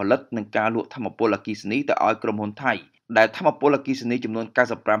ការផលិតនិងការលក់ថាមពលអគ្គិសនីទៅឲ្យក្រុមហ៊ុនថៃដែលថាមពលអគ្គិសនីចំនួន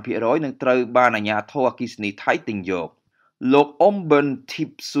 95% នឹងត្រូវបានអាជ្ញាធរអគ្គិសនីថៃទិញយកលោកអ៊ុំប៊ិនធីប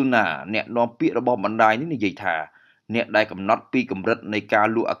ស៊ូណាអ្នកនាំពាក្យរបស់បណ្ដាញនេះនិយាយថាអ្នកដែលកំណត់ពីកម្រិតនៃការ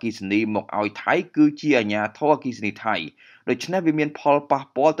លក់អគ្គិសនីមកឲ្យថៃគឺជាអាជ្ញាធរអគ្គិសនីថៃដូច្នេះវាមានផលប៉ះ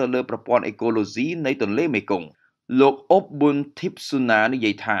ពាល់ទៅលើប្រព័ន្ធអេកូឡូស៊ីនៃទន្លេមេគង្គលោកអ៊ុបប៊ុនធីបស៊ូណានិ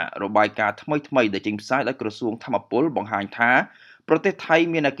យាយថារបាយការណ៍ថ្មីៗដែលចេញផ្សាយដោយក្រសួងថាមពលបង្ហាញថាប្រទេសថៃ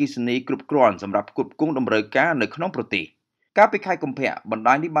មានអគ្គិសនីគ្រប់គ្រាន់សម្រាប់ផ្គត់ផ្គង់តម្រូវការនៅក្នុងប្រទេស កាលពីខែកុម្ភៈបណ្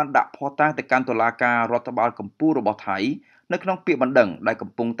ដាញនេះបានដាក់ភស្តុតាងទៅកាន់តុលាការរដ្ឋបាលកម្ពុជារបស់ថៃនៅក្នុងពាក្យបណ្ដឹងដែលកំ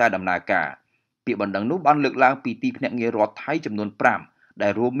ពុងតែដំណើរការពាក្យបណ្ដឹងនោះបានលើកឡើងពីទីភ្នាក់ងាររដ្ឋថៃចំនួន5ដែ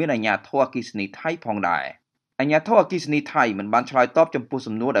លរួមមានអាជ្ញាធរអគ្គិសនីថៃផងដែរអាជ្ញាធរអគ្គិសនីថៃមិនបានឆ្លើយតបចំពោះ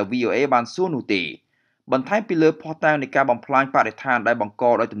សំណួរដែល VOA បានសួរនោះទេបន្ថែមពីលើភស្តុតាងនៃការបំផ្លាញបរិស្ថានដែលបង្ក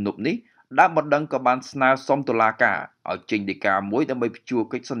ដោយទំនប់នេះដើមបណ្ដឹងក៏បានស្នើសុំតុលាការឲ្យចេញដីកាមួយដើម្បីព្យួរ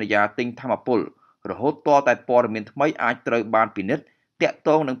កិច្ចសន្យាទិញថាមពលរហូតទាល់តែព័ត៌មានថ្មីអាចត្រូវបានពិនិត្យទាក់ទ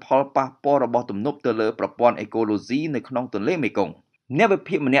ងនឹងផលប៉ះពាល់របស់ទំនប់ទៅលើប្រព័ន្ធអេកូឡូស៊ីនៅក្នុងទន្លេមេគង្គអ្នកវិ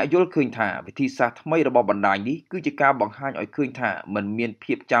ភាគម្នាក់យល់ឃើញថាវិធីសាស្ត្រថ្មីរបស់បណ្ដាញនេះគឺជាការបង្ហាញឲ្យឃើញថាมันមាន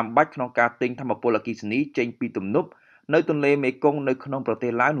ភាពចាំបាច់ក្នុងការទិញថាមពលអគ្គិសនីចេញពីទំនប់នៅទន្លេមេគង្គនៅក្នុងប្រទេ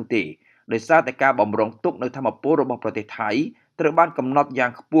សឡាវនោះទេដោយសារតែការបម្រុងទុកនៅថាមពលរបស់ប្រទេសថៃត្រូវបានកំណត់យ៉ា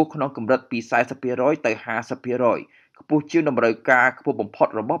ងខ្ពស់ក្នុងកម្រិតពី 40% ទៅ 50% ខ្ពស់ជាងតម្រូវការខ្ពស់បំផុត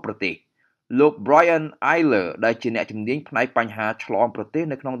របស់ប្រទេសលោក Brian Eiler ដែលជាអ្នកជំនាញផ្នែកបញ្ហាឆ្លងប្រទេស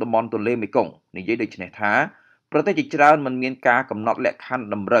នៅក្នុងតំបន់ទន្លេមេគង្គនិយាយដូចនេះថាប្រទេសជាច្រើនមិនមានការកំណត់លក្ខខណ្ឌ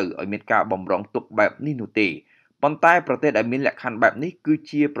តម្រូវឲ្យមានការបម្រុងទុកបែបនេះនោះទេប៉ុន្តែប្រទេសដែលមានលក្ខខណ្ឌបែបនេះគឺ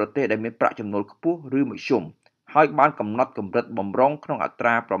ជាប្រទេសដែលមានប្រាក់ចំណូលខ្ពស់ឬមធ្យមហើយបានកំណត់កម្រិតបម្រុងក្នុងអត្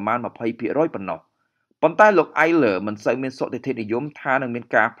រាប្រមាណ 20% ប៉ុណ្ណោះប៉ុន្តែលោក Eiler មិនសូវមានសុទិដ្ឋិនិយមថានឹងមាន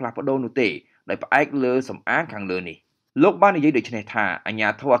ការផ្លាស់ប្ដូរនោះទេដោយផ្អែកលើសំអាងខាងលើនេះលោកបាននិយាយដូចនេះថាអាជ្ញា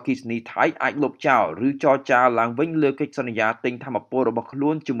ធរអគ្គិសនីថៃអាចលុបចោលឬចរចាឡើងវិញលើកិច្ចសន្យាទិញថាមពលរបស់ខ្លួ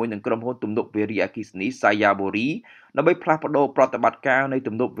នជាមួយនឹងក្រុមហ៊ុនទំនប់វារីអគ្គិសនី Sayaburi ដើម្បីផ្លាស់ប្ដូរប្រតិបត្តិការនៃ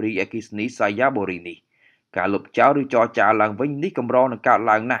ទំនប់វារីអគ្គិសនី Sayaburi នេះការលុបចោលឬចរចាឡើងវិញនេះកម្រនឹងកើត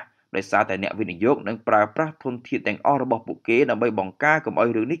ឡើងណាស់ដោយសារតែអ្នកវិនិយោគនឹងប្រើប្រាស់ធនធានទាំងអស់របស់ពួកគេដើម្បីបង្ការកុំឲ្យ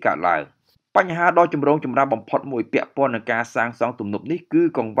រឿងនេះកើតឡើងបញ្ហាដ៏ចម្រូងចម្រាសបំផុតមួយពាក់ព័ន្ធនឹងការសាងសង់ទំនប់នេះគឺ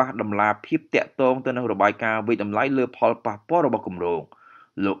កង្វះដំណាភាពតាក់ទងទៅនឹងរបាយការណ៍វិតម្លៃលើផលប៉ះពាល់របស់គម្រោង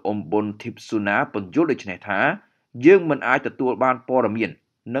លោកអ៊ុំប៊ុនធីបស៊ូណាពន្យល់ដូចនេះថាយើងមិនអាចទទួលបានព័ត៌មាន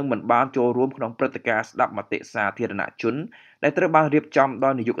និងមិនបានចូលរួមក្នុងព្រឹត្តិការណ៍ស្ដាប់មតិសាធារណជនដែលត្រូវបានរៀបចំដោ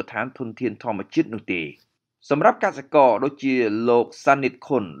យនាយកដ្ឋានធនធានធម្មជាតិនោះទេសម្រាប់កសិករដូចជាលោកសានិត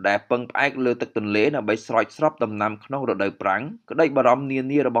ខុនដែលពឹងផ្អែកលើទឹកទន្លេដើម្បីស្រោចស្រពដំណាំក្នុងរដូវប្រាំងក្តីបារម្ភនា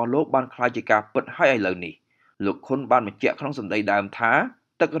នារបស់លោកបានក្លាយជាការពិតហើយឥឡូវនេះលោកខុនបានបញ្ជាក់ក្នុងសម្ដីដើមថា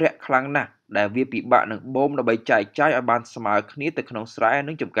ទឹករាក់ខ្លាំងណាស់ដែលវាពិបាកនឹងបូមដើម្បីចែកចាយឲ្យបានស្មើគ្នាទៅក្នុងស្រែ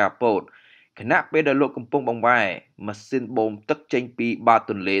និងចម្ការពោតខណៈពេលដែលលោកកំពុងបង្វែរម៉ាស៊ីនបូមទឹកចេញពីបាត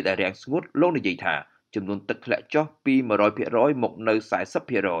ទន្លេដែលរាំងស្ងួតលោកនិយាយថាចំនួនទឹកធ្លាក់ចុះពី 100% មកនៅ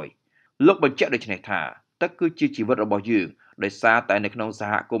 40% លោកបញ្ជាក់ដូចនេះថាទឹកគឺជាជីវិតរបស់យើងដោយសារតែនៅក្នុងស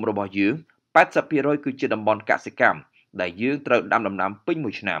ហគមន៍របស់យើង 80% គឺជាតំបន់កសិកម្មដែលយើងត្រូវដាំដំណាំពេញ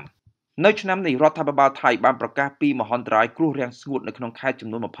មួយឆ្នាំនៅឆ្នាំនេះរដ្ឋាភិបាលថៃបានប្រកាសពីមហន្តរាយគ្រោះរាំងស្ងួតនៅក្នុងខេត្តចំ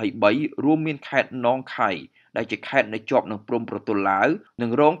នួន23រួមមានខេត្តនងខៃដែលជាខេត្តនៅជាប់នឹងព្រំប្រទល់ឡាវនិ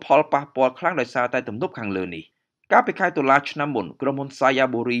ងរងផលប៉ះពាល់ខ្លាំងដោយសារតែទំនប់ខាងលើនេះកាលពីខែតុលាឆ្នាំមុនក្រុមហ៊ុន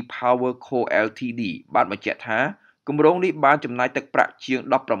Sayaburi Power Co Ltd បានបញ្ជាក់ថាគម្រោងនេះបានចំណាយទឹកប្រាក់ជាង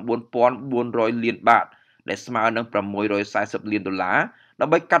 19,400 លានបាតដែលស្មើនឹង$640 លានដើ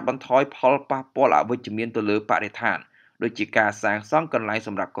ម្បីកាត់បន្ថយផលប៉ះពាល់អវិជ្ជមានទៅលើបរិស្ថានដូចជាការសាងសង់កន្លែងស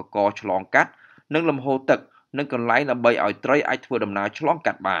ម្រាប់កកឆ្លងកាត់និងលំហូរទឹកនិងកន្លែងដើម្បីឲ្យត្រីអាចធ្វើដំណើរឆ្លង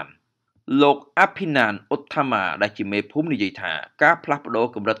កាត់បានលោក Aphinan Uttama ដែលជាមេភូមិនិយាយថាការផ្លាស់ប្ដូរ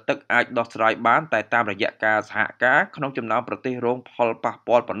កម្រិតទឹកអាចដោះស្រាយបានតែតាមរយៈការសហការក្នុងចំណោមប្រទេសរងផលប៉ះ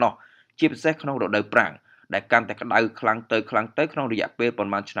ពាល់ប៉ុណ្ណោះជាពិសេសក្នុងរដូវប្រាំងដែលកាន់តែក្តៅខ្លាំងទៅក្នុងរយៈពេលប្រ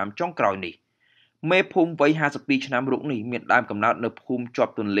មាណឆ្នាំចុងក្រោយនេះមេភូមិវ័យ52ឆ្នាំរូបនេះមានដើមកំណើតនៅភូមិជា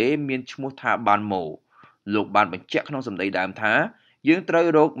ប់ទន្លេមានឈ្មោះថាបានម៉ូលោកបានបញ្ជាក់ក្នុងសម្ដីដើមថាយើងត្រូវ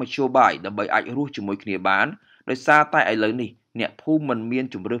រកមធ្យោបាយដើម្បីអាចរស់ជាមួយគ្នាបានដោយសារតែឥឡូវនេះអ្នកភូមិមិនមាន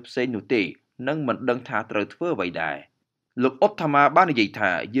ជំរឿសផ្សេងនោះទេនិងមិនដឹងថាត្រូវធ្វើអ្វីដែរលោកអ៊ុតថាម៉ាបាននិយាយ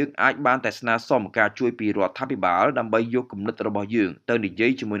ថាយើងអាចបានតែស្នើសុំការជួយពីរដ្ឋាភិបាលដើម្បីយកគំនិតរបស់យើងទៅនិយា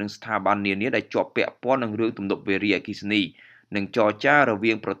យជាមួយនឹងស្ថាប័ននានាដែលជាប់ពាក់ព័ន្ធនឹងរឿងទំនប់វារីអគ្គិសនីនិងចរចារ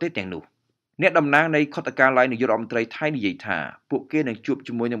វាងប្រទេសទាំងនោះអ្នកតំណាងនៃខុទ្ទកាល័យនាយករដ្ឋមន្ត្រីថៃនិយាយថាពួកគេនឹងជួប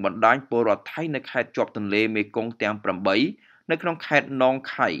ជាមួយនឹងបណ្ដាញពលរដ្ឋថៃនៅខេត្តជាប់ទន្លេមេគង្គទាំង8នៅក្នុងខេត្តនង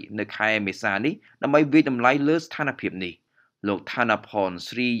ខៃនៅខែមេសានេះដើម្បីវិយតម្លៃលើស្ថានភាពនេះលោកថាណាផន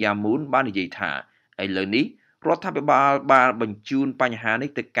ស្រីយ៉ាមូនបាននិយាយថាឥឡូវនេះរដ្ឋាភិបាលបានបញ្ជូនបញ្ហានេះ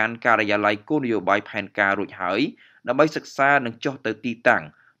ទៅកាន់ការិយាល័យគោលនយោបាយផែនការរួចហើយដើម្បីសិក្សានិងចុះទៅទីតាំង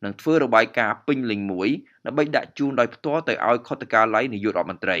និងធ្វើរបាយការណ៍ពេញលេញមួយដើម្បីដាក់ជូនដោយផ្ទាល់ទៅឲ្យខុទ្ទកាល័យនាយករដ្ឋ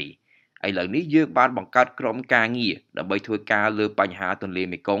មន្ត្រីឥឡូវនេះយើងបានបង្កើតក្រុមការងារដើម្បីធ្វើការលើបញ្ហាទន្លេ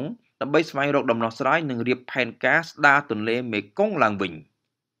មេគង្គដើម្បីស្វែងរកដំណោះស្រាយនិងរៀបផែនការស្ដារទន្លេមេគង្គឡើងវិញ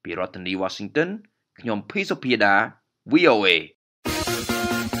ពីរដ្ឋធានី Washington ខ្ញុំភីសុភាដា VOA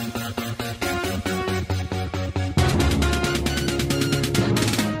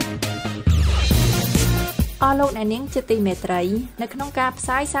អស់លោកអ្នកនាងជាទីមេត្រីនៅក្នុងការផ្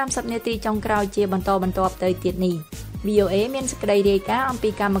សាយ30នាទីចុងក្រោយជាបន្តបន្ទាប់ទៅទៀតនេះ VOA មានសេចក្តីរាយការណ៍អំពី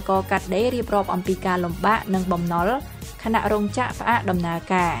កម្មករកាត់ដេររៀបរាប់អំពីការលំបាកនិងបំណុលខណៈរោងចក្រផ្អាកដំណើរ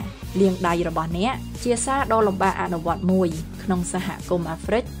ការលាងដៃរបស់អ្នកជាសារដ៏លំបាកអនុវត្តមួយក្នុងសហគមន៍អាហ្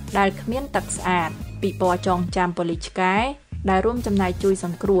វ្រិកដែលគ្មានទឹកស្អាតពិព័រណ៍ចងចាំប៉ូលីសឆ្កែដែលរួមចំណែកជួយស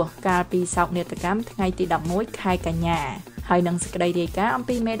ង្គ្រោះកាលពីសោកនាដកម្មថ្ងៃទី11ខែកញ្ញាហើយនឹងសេចក្តីរាយការណ៍អំ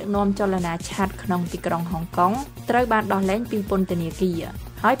ពីមេដឹកនាំចលនាឆាត់ក្នុងទីក្រុងហុងកុងត្រូវបានដោះលែងពីពន្ធនាគារ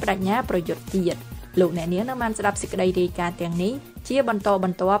ហើយបដិញ្ញាប្រយុទ្ធទៀតលោកអ្នកនាងនឹងបានស្ដាប់សេចក្តីរាយការណ៍ទាំងនេះជាបន្តប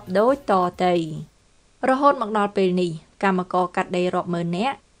ន្ទាប់ដូចតទៅរហូតមកដល់ពេលនេះកម្មករកាត់ដេររាប់ម៉ឺននា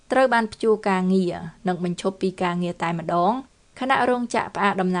ក់ត្រូវបានព្យួរការងារនិងបញ្ឈប់ពីការងារតែម្ដងខណៈរោងចក្រផ្អា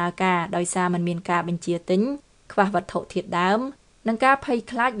កដំណើរការដោយសារមិនមានការបញ្ជាទិញខ្វះវត្ថុធាតុដើមនិងការភ័យ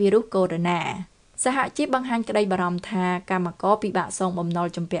ខ្លាចវីរុសកូវីដ -19 សហជីពបង្ហាញក្តីបារម្ភថាកម្មករពិបាកសងបំណុល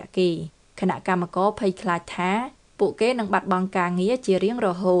ជំពាក់គេខណៈកម្មករភ័យខ្លាចថាពួកគេនឹងបាត់បង់ការងារជារៀងរ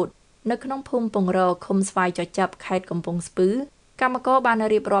ហូតនៅក្នុងភូមិពងរឃុំស្វាយចចាប់ខេត្តកំពង់ស្ពឺកម្មករបាន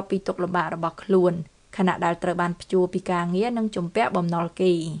រៀបរាប់ពីទុក្ខលំបាករបស់ខ្លួនខណៈដែលត្រូវបានព្យួរពីការងារនិងជំពាក់បំណុល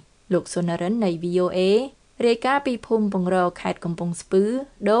គេលោកសុនរិននៃ VOA រាយការណ៍ពីភូមិពងរខេត្តកំពង់ស្ពឺ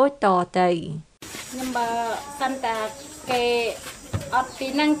ដូចតទៅខ្ញុំបើសិនតាគេអត់ពី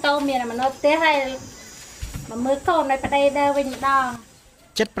នឹងទៅមានមនុស្សទេហើយមកមើលកូននៅប្តីដើរវិញម្ដង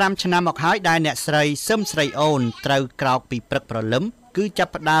75ឆ្នាំមកហើយដែលអ្នកស្រីសឹមស្រីអូនត្រូវក្រោកពីព្រឹកព្រលឹមគឺចា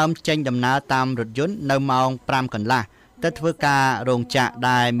ប់ផ្ដើមចេញដំណើរតាមរថយន្តនៅម៉ោង 5 កន្លះទៅធ្វើការរោងចក្រ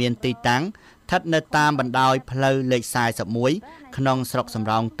ដែលមានទីតាំងស្ថិតនៅតាមបណ្ដោយផ្លូវលេខ41ក្នុងស្រុកសំ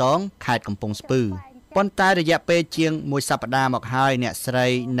រោងតងខេត្តកំពង់ស្ពឺប៉ុន្តែរយៈពេលជាង1សប្តាហ៍មកហើយអ្នកស្រី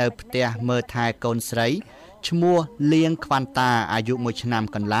នៅផ្ទះមើលថែកូនស្រីឈ្មោះលៀងខ្វាន់តាអាយុ1ឆ្នាំ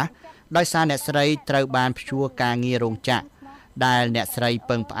កន្លះដោយសារអ្នកស្រីត្រូវបានព្យួរការងាររោងចក្រដែលអ្នកស្រី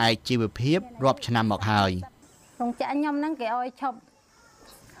ពឹងផ្អែកជីវភាពរាប់ឆ្នាំមកហើយរោងចក្រខ្ញុំហ្នឹងគេឲ្យឈប់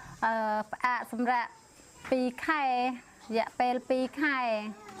ផ្អាកសម្រាប់2ខែរយៈពេល2ខែ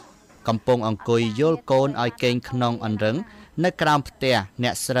កំពុងអង្គុយយល់កូនឲ្យគេងក្នុងអង្រឹងនៅក្រោមផ្ទះអ្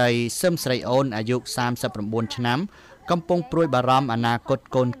នកស្រីសឹមស្រីអូនអាយុ39ឆ្នាំកំពុងព្រួយបារម្ភអនាគត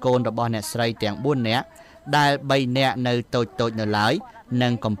កូនរបស់អ្នកស្រីទាំង4នាក់ដែល3នាក់នៅតូចនៅឡើយនិ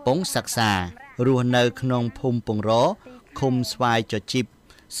ងកំពុងសិក្សារស់នៅក្នុងភូមិពងរឃុំស្វាយចជីប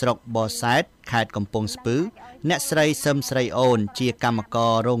ស្រុកបសែតខេត្តកំពង់ស្ពឺអ្នកស្រីសឹមស្រីអូនជាកម្មក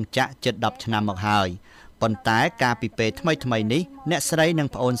ររោងចក្រជិត10ឆ្នាំមកហើយប៉ុន្តែកាលពីពេលថ្មីនេះអ្នកស្រីនិង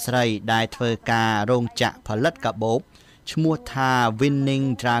ប្អូនស្រីដែលធ្វើការរោងចក្រផលិតកាបូបឈ្មោះថា Winning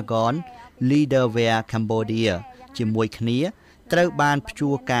Dragon Leaderwear Cambodia ជាមួយគ្នាត្រូវបានព្យួ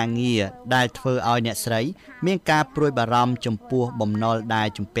រការងារដែលធ្វើឲ្យអ្នកស្រីមានការព្រួយបារម្ភចំពោះបំណុលដែល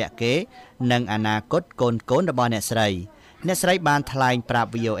ជំពាក់គេនិងអនាគតកូនរបស់អ្នកស្រីបានថ្លែងប្រាប់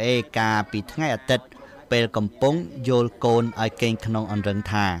VOA កាលពីថ្ងៃអាទិត្យពេលកំពុងយល់កូនឲ្យគេងក្នុងអង្រឹង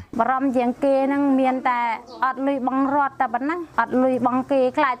ថាបារម្ភជាងគេហ្នឹងមានតែអត់លុយបងរត់តែប៉ុណ្ណឹងអត់លុយបងគេ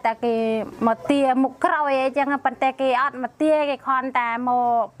ខ្លាចតែគេមកទាមុខក្រោយអីចឹងប៉ុន្តែគេអត់មកទាគេខន់តែម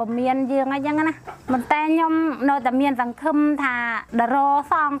កពមៀនយើងអីចឹងណាប៉ុន្តែខ្ញុំនៅតែមានសង្ឃឹមថាដរ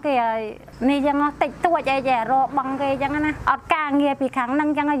សងគេឲ្យនេះចឹងតិចតួចអីចេះរបងគេចឹងណាអត់ការងារពីខាងហ្នឹង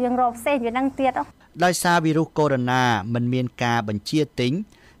ចឹងយើងរកផ្សេងពីហ្នឹងទៀតដោយសារវីរុសកូវីដ -19 មិនមានការបញ្ជាទិញ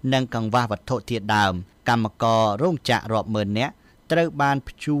និងកង្វះវត្ថុធាតុដើមកម្មកររោងចក្ររាប់ម៉ឺននាក់ត្រូវបាន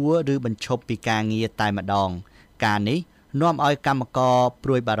ព្យួរឬបញ្ឈប់ពីការងារតែម្ដងការនេះនាំឲ្យកម្មករព្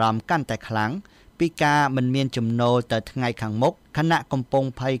រួយបារម្ភកាន់តែខ្លាំងពីការមិនមានចំណូលទៅថ្ងៃខាងមុខខណៈកំពុង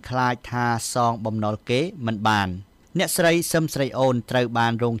ភ័យខ្លាចថាសងបំណុលគេមិនបានអ្នកស្រីសឹមស្រីអូនត្រូវបា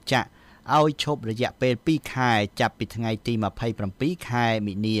នរោងចក្រឲ្យឈប់រយៈពេល2ខែចាប់ពីថ្ងៃទី27ខែ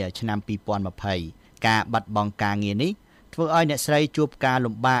មីនាឆ្នាំ2020ការបាត់បង់ការងារនេះធ្វើឲ្យអ្នកស្រីជួបការ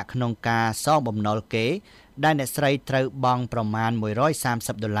លំបាកក្នុងការសងបំណុលគេដែលអ្នកស្រីត្រូវបង់ប្រមាណ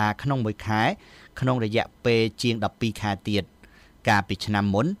$130ក្នុងមួយខែក្នុងរយៈពេលជាង12ខែទៀតកាលពីឆ្នាំ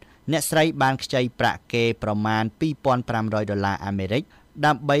មុនអ្នកស្រីបានខ្ចីប្រាក់គេប្រមាណ$2,500អាមេរិក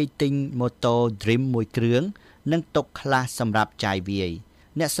ដើម្បីទិញម៉ូតូ Dream មួយគ្រឿងនិងទុកខ្លះសម្រាប់ចាយវាយ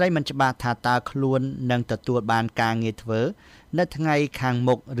អ្នកស្រីមិនច្បាស់ថាតើខ្លួននឹងទទួលបានការងារធ្វើនៅថ្ងៃខាង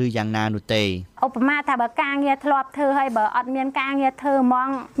មុខឬយ៉ាងណានោះទេឧបមាថាបើការងារធ្លាប់ធ្វើហើយបើអត់មានការងារធ្វើហ្មង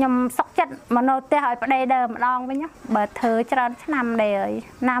ខ្ញុំសុខចិត្តមកនៅផ្ទះឲ្យប្តីដើរម្ដងវិញបើធ្វើច្រើនឆ្នាំដែរហើយ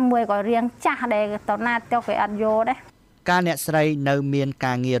ណាមួយក៏រៀងចាស់ដែរតណាទៅគេអត់យកដែរការអ្នកស្រីនៅមាន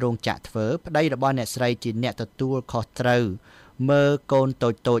ការងាររោងចក្រធ្វើប្តីរបស់អ្នកស្រីជាអ្នកទទួលខុសត្រូវមើលកូន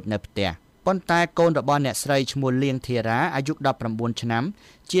តូចនៅផ្ទះប៉ុន្តែកូនរបស់អ្នកស្រីឈ្មោះលៀងធីរ៉ាអាយុ19ឆ្នាំ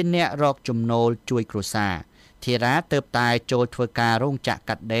ជាអ្នករកចំណូលជួយគ្រួសារធីរ៉ាទើបតែចូលធ្វើការរោងចក្រ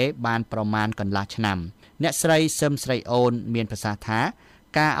កាត់ដេរបានប្រមាណកន្លះឆ្នាំអ្នកស្រីសឹមស្រីអូនមានប្រសាសន៍ថា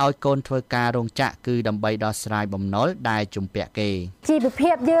ការឲ្យកូនធ្វើការរោងចក្រគឺដើម្បីដោះស្រាយបំណុលដែលជំពាក់គេជីវ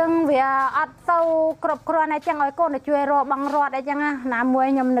ភាពយើងវាអត់ទៅគ្រប់គ្រាន់អីចឹងឲ្យកូនទៅជួយរកបងរត់អីចឹងណាមួយ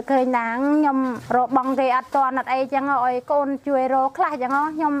ខ្ញុំនឹកឃើញណាខ្ញុំរកបងគេអត់ទាន់អត់អីចឹងឲ្យកូនជួយរកខ្លះចឹង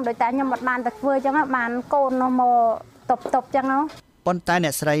ខ្ញុំដូចតែខ្ញុំអត់បានទៅធ្វើចឹងបានកូននោះមកតបចឹងប៉ុន្តែអ្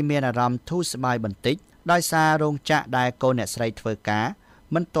នកស្រីមានអារម្មណ៍ធូរស្បើយបន្តិចដោយសាររោងចក្រដែលកូនអ្នកស្រីធ្វើការ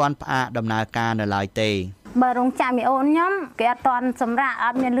មិនទាន់ផ្អាកដំណើរការនៅឡើយទេបើរោងចក្រមីអូនខ្ញុំគេអត់ទាន់សម្រាប់អ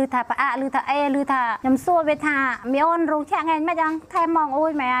ត់មានឮថាផ្អាកឮថាអេឮថាខ្ញុំសួរវាថាមីអូនរោងចក្រថ្ងៃមិនអញ្ចឹងថែមមកអូ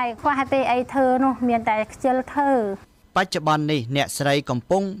យម៉ែហើយខ្វះទេអីធ្វើនោះមានតែខ្ជិលធ្វើបច្ចុប្បន្ននេះអ្នកស្រីកំ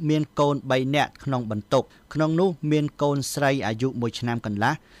ពុងមានកូន3នាក់ក្នុងបន្ទុកក្នុងនោះមានកូនស្រីអាយុ1ឆ្នាំកន្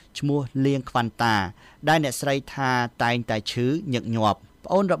លះឈ្មោះលៀងខ្វាន់តាដែលអ្នកស្រីថាតែងតែឈឺញឹកញាប់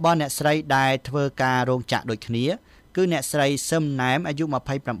ប្អូនរបស់អ្នកស្រីដែលធ្វើការរោងចក្រដូចគ្នាគឺអ្នកស្រីសឹមណែមអាយុ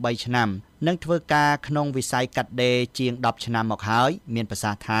28ឆ្នាំនិងធ្វើការក្នុងវិស័យកាត់ដេរជាង10ឆ្នាំមកហើយមានប្រ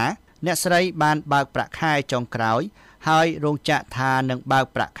សាសន៍ថាអ្នកស្រីបានបើកប្រាក់ខែចុងក្រោយហើយរោងចក្រថានឹងបើក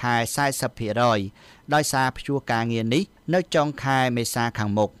ប្រាក់ខែ 40% ដោយសារព្យួរការងារនេះនៅចុងខែមេសាខា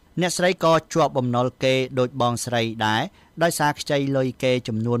ងមុខអ្នកស្រីក៏ជាប់បំណុលគេដូចបងស្រីដែរដោយសារខ្ចីលុយគេ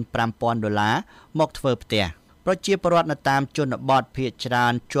ចំនួន$5,000មកធ្វើផ្ទះប្រជាពលរដ្ឋនៅតាមជនបទភាគច្រើ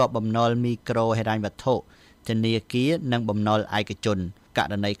នជាប់បំណុលមីក្រូហិរញ្ញវត្ថុធនាគារនិងបំណុលឯកជនក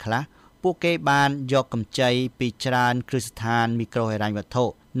រណីខ្លះពួកគេបានយកកម្ចីពីច្រើនគ្រឹះស្ថានមីក្រូហិរញ្ញវត្ថុ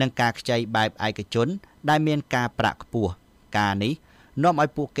និងការខ្ចីបែបឯកជនដែលមានការប្រាក់ខ្ពស់ការនេះនាំឲ្យ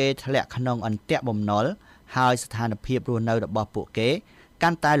ពួកគេធ្លាក់ក្នុងអន្ទាក់បំណុលហើយស្ថានភាពរស់នៅរបស់ពួកគេកា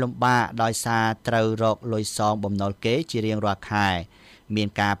ន់តែលំបាកដោយសារត្រូវរកលុយសងបំណុលគេជារៀងរាល់ខែមាន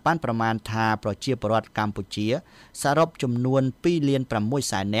ការប៉ាន់ប្រមាណថាប្រជាពលរដ្ឋកម្ពុជាសរុបចំនួន2.6 លា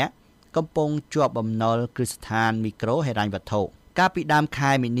ននាក់កំពុងជាប់បំណុលគ្រឹះស្ថានមីក្រូហិរញ្ញវត្ថុកាលពីដើម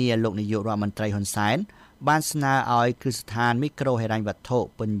ខែមីនាលោកនាយករដ្ឋមន្ត្រីហ៊ុនសែនបានស្នើឲ្យគ្រឹះស្ថានមីក្រូហិរញ្ញវត្ថុ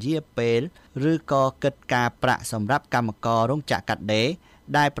ពន្យាពេលឬក៏គិតការប្រាក់សម្រាប់កម្មកររោងចក្រកាត់ដេរ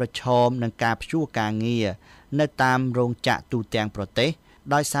ដែលប្រឈមនឹងការព្យួរការងារនៅតាមរោងចក្រទូទាំងប្រទេស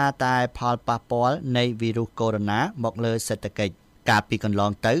ដោយសារតែផលប៉ះពាល់នៃវីរុសកូវីដ -19 មកលើសេដ្ឋកិច្ចកាលពីកន្ល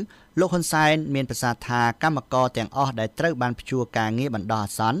ងទៅលោកហ៊ុនសែនមានប្រសាសន៍ថាកម្មករទាំងអស់ដែលត្រូវបានព្យួរការងារបណ្ដោះ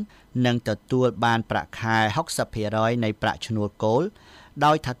អាសន្ននឹងទទួលបានប្រាក់ខែ 60% នៃប្រាក់ឈ្នួលគោល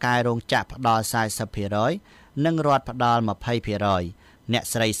ដោយថៅកែរោងចក្រផ្ដល់ 40% និងរដ្ឋផ្ដល់ 20% អ្នក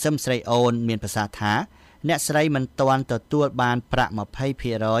ស្រីសឹមស្រីអូនមានប្រសាសន៍ថាអ្នកស្រីមិនទាន់ទទួលបានប្រាក់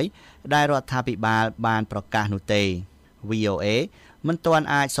 20% ដែលរដ្ឋាភិបាលបានប្រកាសនោះទេ VOA មិនទាន់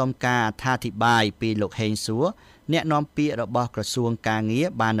អាចសុំការអត្ថាធិប្បាយពីលោកហេងសួរអ្នកនាំពាក្យរបស់ក្រសួងការងារ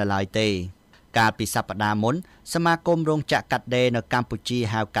បាននៅឡើយទេកាលពីសប្តាហ៍មុនសមាគមរោងចក្រកាត់ដេរនៅកម្ពុជា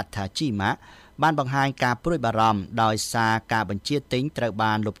ហៅកាត់ថាជីម៉ាបានបង្ហាញការព្រួយបារម្ភដោយសារការបញ្ជាទិញត្រូវ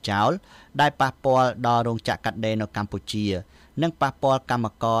បានលុបចោលដែលប៉ះពាល់ដល់រោងចក្រកាត់ដេរនៅកម្ពុជានិងប៉ះពាល់កម្ម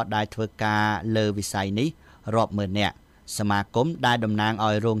ករដែលធ្វើការលើវិស័យនេះរាប់ម៉ឺននាក់សមាគមដែលតំណាង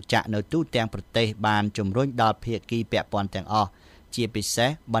ឲ្យរោងចក្រនៅទូទាំងប្រទេសបានជំរុញដល់ភាគីពាក់ព័ន្ធទាំងអស់ជាពិសេស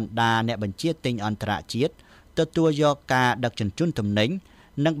បណ្ដាអ្នកបញ្ជាទិញអន្តរជាតិទទួលយកការដឹកជញ្ជូនទំនិញ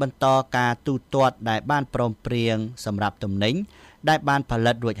និងបន្តការទូទាត់ដែលបានព្រមព្រៀងសម្រាប់ទំនិញដែលបានផ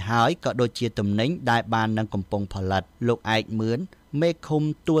លិតរួចហើយក៏ដូចជាទំនិញដែលបាននឹងកំពុងផលិតលោកឯកមឿនមេឃុំ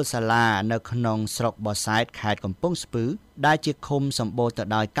ទួលសាឡានៅក្នុងស្រុកបរសែតខេត្តកំពង់ស្ពឺដែលជាឃុំសម្បូរទៅ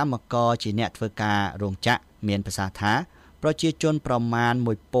ដោយកម្មករជាអ្នកធ្វើការរោងចក្រមានប្រសាសន៍ថាប្រជាជនប្រមាណ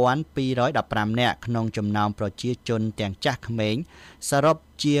 1215 នាក់ក្នុងចំណោមប្រជាជនទាំងចាស់ក្មេងសរុប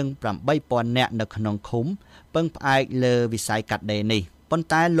ជាង 8000 នាក់នៅក្នុងឃុំពឹងផ្អែកលើវិស័យកាត់ដេរនេះប៉ុន្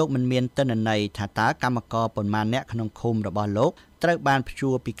តែលោកមិនមានទិន្នន័យថាតើកម្មករប៉ុន្មាននាក់ក្នុងឃុំរបស់លោកត្រូវបានព្យួ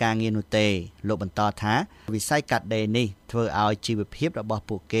រពីការងារនោះទេលោកបន្តថាវិស័យកាត់ដេរនេះធ្វើឲ្យជីវភាពរបស់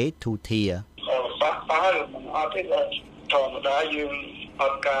ពួកគេធូរធារអត់ទេធម្មតាយើងអ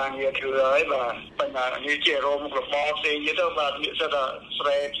ត់ការងារធ្វើហើយបាទបញ្ហានេះជារោមរបបផ្សេងទៀតបាទនិយាយថាស្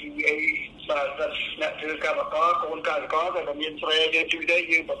រែជីអីបាទអ្នកធ្វើកម្មករកូនកសិករក៏មានស្រែយើងជួយដែរ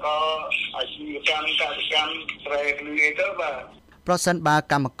យើងបង្កអាជីវកម្មកសិកម្មស្រែលឿនទៅបាទប្រសិនបើ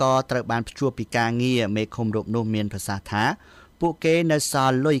កម្មករត្រូវបានព្យួរពីការងារមេឃុំរូបនោះមានប្រសាសន៍ថាពួកគេនៅស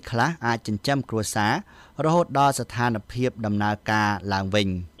ល់លុយខ្លះអាចចិញ្ចឹមគ្រួសាររហូតដល់ស្ថានភាពដំណើរការឡើងវិញ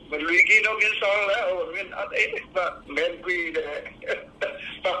លុយគេនៅមានសល់ហើយមានអត់អីបាទមិនពី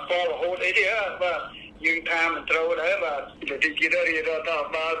ប៉ះពាល់រហូតអីទេបាទយើងថាមិនត្រូវដែរបាទទីគេរៀបរដ្ឋាភិ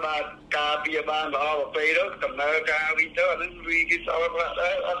បាលបាទការពីបានល្អប្រពៃទៅដំណើរការវិញទៅអានឹងលុយគេសល់ខ្លះដែ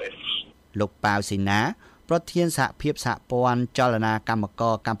រអត់ទេលោកប៉ាវស៊ីណាប្រធានសហភាពសហព័ន្ធចលនាកម្មក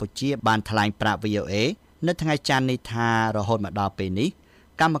រកម្ពុជាបានថ្លែងប្រាប់ VOA នៅថ្ងៃច័ន្ទនេះថារហូតមកដល់ពេលនេះ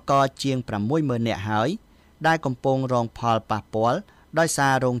កម្មករជាង 60,000 នាក់ហើយដែលកំពុងរងផលប៉ះពាល់ដោយសា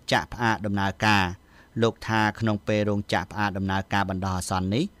ររោងចក្រផ្អាកដំណើរការ លោកថាក្នុងពេលរោងចក្រផ្អាកដំណើរការបណ្ដោះអាសន្ន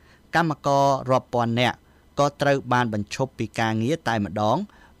នេះកម្មកររាប់ពាន់នាក់ក៏ត្រូវបានបញ្ឈប់ពីការងារតែម្ដង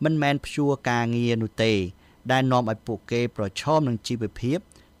មិនមែនព្យួរការងារនោះទេដែលនាំឲ្យពួកគេប្រឈមនឹងជីវភាព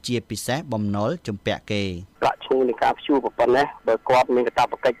ជាពិសេសបំណុលជំពាក់គេប្រាក់ឈ្នួលនៃការព្យួរប៉ុណ្ណេះបើគាត់មានកាត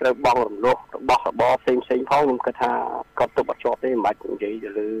ព្វកិច្ចត្រូវបង់រំលោះរបស់របរផ្សេងៗផងខ្ញុំគិតថាគាត់ទុកអត់ជាប់ទេមិនបាច់និយាយទៅ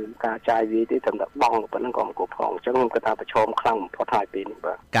លើការចាយវាយទេត្រឹមតែបង់ប៉ុណ្ណឹងក៏មិនគួរផងអញ្ចឹងខ្ញុំគិតថាប្រឈមខ្លាំងបំផុតហើយពេលនេះ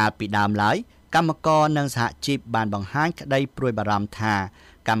បាទកាលពីដើមឡើយកម្មករនិងសហជីពបានបង្ហាញក្តីព្រួយបារម្ភថា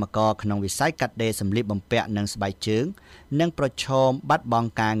កម្មករក្នុងវិស័យកាត់ដេរសម្លៀកបំពាក់និងស្បែកជើងនឹងប្រឈមបាត់បង់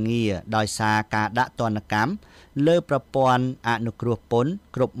ការងារដោយសារការដាក់ទណ្ឌកម្មលើប្រព័ន្ធអនុគ្រោះពន្ធ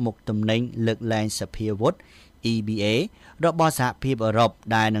គ្រប់មុខទំនិញលើកលែងសភាវុធ EBA របស់សហភាពអឺរ៉ុប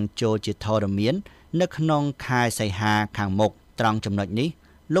ដែលនឹងចូលជាធរមាននៅក្នុងខែសីហាខាងមុខត្រង់ចំណុចនេះ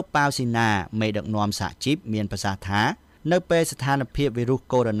លោកប៉ាវស៊ីណាមេដឹកនាំសហជីពមានប្រសាសន៍ថានៅពេលស្ថានភាពវីរុស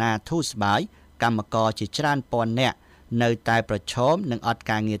កូវីដ -19 ធូរស្បើយកម្មករជាច្រើនពាន់នាក់នៅតែប្រឈមនឹងអត់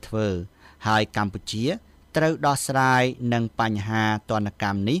ការងារធ្វើហើយកម្ពុជាត្រូវដោះស្រាយនឹងបញ្ហាទណ្ឌក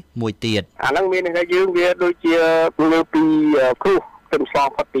ម្មនេះមួយទៀតអាហ្នឹងមានន័យថាយើងវាដូចជាលើពីគ្រោះទៅឆ្លង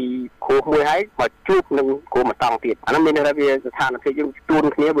ផុតពីគ្រោះមួយហើយមកជួបនឹងគ្រោះមួយតង់ទៀតអាហ្នឹងមានន័យថាវាស្ថានភាពយើងស្ទួន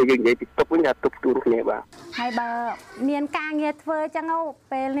គ្នាបើយើងនិយាយពីទុកវិញថាទុកស្ទួនគ្នាបាទហើយបើមានការងារធ្វើអញ្ចឹង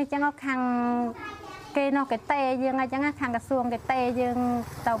ពេលនេះអញ្ចឹងខាងគេនោះគេតេយើងអញ្ចឹងខាងក្រសួងគេតេយើង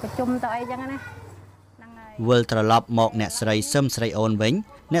ទៅប្រជុំទៅអីអញ្ចឹងណាវិលត្រឡប់មកអ្នកស្រីសឹមស្រីអូនវិញ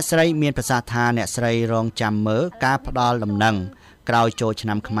អ្នកស្រីមានប្រសាសន៍ថាអ្នកស្រីរងចាំមើលការផ្ដាល់ដំណឹងក្រោយចូលឆ្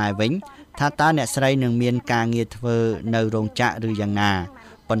នាំខ្មែរវិញថាតើអ្នកស្រីនឹងមានការងារធ្វើនៅរោងចក្រឬយ៉ាងណា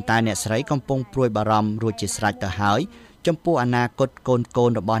ប៉ុន្តែអ្នកស្រីកំពុងព្រួយបារម្ភរួចជាស្រេចទៅហើយចំពោះអនាគតកូ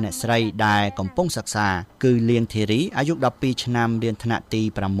នរបស់អ្នកស្រីដែលកំពុងសិក្សាគឺលៀងធីរីអាយុ12ឆ្នាំរៀនថ្នាក់ទី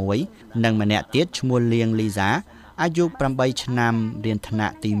6និងម្នាក់ទៀតឈ្មោះលៀងលីសាអាយុ8ឆ្នាំរៀនថ្នា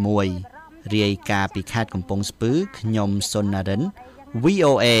ក់ទី1រាយការណ៍ពីខេត្តកំពង់ស្ពឺខ្ញុំសុនណារិន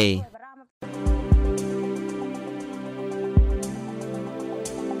VOA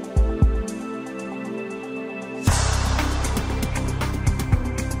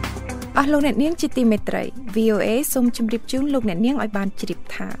អស់លោកអ្នកនាងជាទីមេត្រី VOA សូមជម្រាបជូនលោកអ្នកនាងឲ្យបានជ្រាប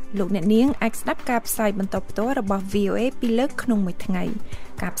ថាលោកអ្នកនាងអាចស្ដាប់ការផ្សាយបន្តផ្ទាល់របស់ VOA ពីលើកក្នុងមួយថ្ងៃ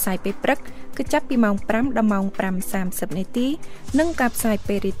ការផ្សាយពេលព្រឹកគឺចាប់ពីម៉ោង5ដល់ម៉ោង 5:30 នាទីនិងការផ្សាយ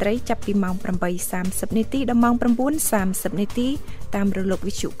ពេលរាត្រីចាប់ពីម៉ោង 8:30 នាទីដល់ម៉ោង 9:30 នាទីតាមរលក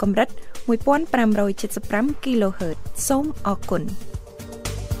វិទ្យុកម្រិត 1575 Kilohertz សូមអរគុណ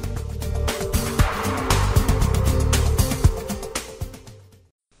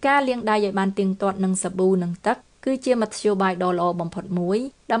ការលាងដៃឲ្យបានទៀងទាត់នឹងសាប៊ូនិងទឹកគឺជាមធ្យោបាយដ៏ល្អបំផុតមួយ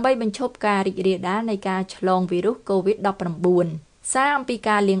ដើម្បីបញ្ឈប់ការរីករាលដាលនៃការឆ្លងវីរុស COVID-19 សារអំពី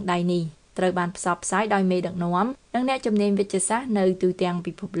ការលាងដៃនេះត្រូវបានផ្សព្វផ្សាយដោយមេដឹកនាំនិងអ្នកជំនាញវិទ្យាសាស្ត្រនៅទូទាំង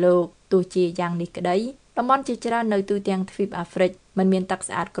ពិភពលោកទោះជាយ៉ាងនេះក្តីតំបន់ជាច្រើននៅទូទាំងទ្វីបអាហ្វ្រិកមិនមានទឹក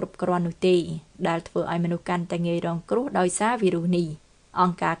ស្អាតគ្រប់គ្រាន់នោះទេដែលធ្វើឲ្យមនុស្សកាន់តែងាយរងគ្រោះដោយសារវីរុសនេះអ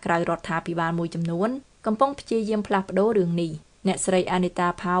ង្គការក្រៅរដ្ឋាភិបាលមួយចំនួនកំពុងព្យាយាមផ្លាស់ប្ដូររឿងនេះអ្នកស្រី Anita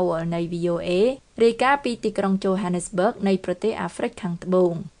Powell នៃ VOA រាយការណ៍ពីទីក្រុង Johannesburg នៃប្រទេសអាហ្វ្រិកខាងត្បូ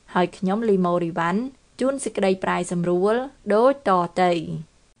ងហើយខ្ញុំ Limo Rivan ជួនសេចក្តីប្រាយសម្រួលដូចតទៅ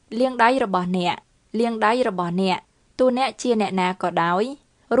លាងដៃរបស់អ្នកទោះអ្នកជាអ្នកណាក៏ដោយ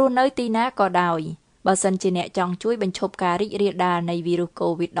រស់នៅទីណាក៏ដោយបើសិនជាអ្នកចង់ជួយបញ្ឈប់ការរីករាលដាលនៃវីរុស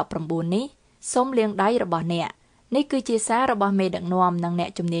COVID-19 នេះសូមលាងដៃរបស់អ្នកនេះគឺជាសាររបស់មេដឹកនាំនិងអ្នក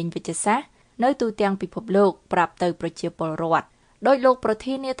ជំនាញវិទ្យាសាស្ត្រនៅទូទាំងពិភពលោកប្រាប់ទៅប្រជាពលរដ្ឋដោយលោកប្រ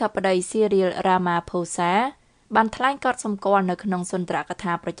ធានាធិបតី Cyril Ramaphosa បានថ្លែងកត់សម្គាល់នៅក្នុងសុន្ទរក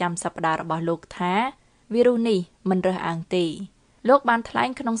ថាប្រចាំសប្តាហ៍របស់លោកថាវីរុសនេះមិនរើសអើងទេលោកបានថ្លែង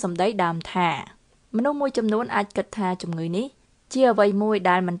ក្នុងសម្ដីដើមថាមនុស្សមួយចំនួនអាចគិតថាជំងឺនេះជាអ្វីមួយ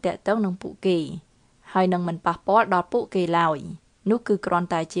ដែលមិនទាក់ទងនឹងពួកគេហើយនឹងមិនប៉ះពាល់ដល់ពួកគេឡើយនោះគឺគ្រាន់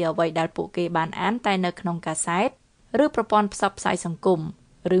តែជាអ្វីដែលពួកគេបានអានតែនៅក្នុងកាសែតឬប្រព័ន្ធផ្សព្វផ្សាយសង្គម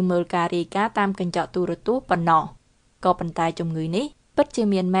ឬមើលការរាយការណ៍តាមកញ្ចក់ទូរទស្សន៍ប៉ុណ្ណោះក៏ប៉ុន្តែជំងឺនេះពិតជា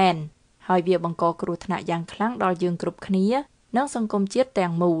មានមែនហើយវាបង្កគ្រោះថ្នាក់យ៉ាងខ្លាំងដល់យើងគ្រប់គ្នានិងសង្គមជាតិទាំ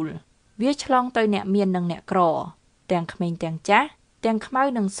ងមូលវាឆ្លងទៅអ្នកមាននិងអ្នកក្រទាំងក្មេងទាំងចាស់ទាំងខ្មៅ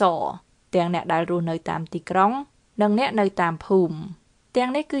និងសទាំងអ្នកដែលរស់នៅតាមទីក្រុងនិងអ្នកនៅតាមភូមិទាំង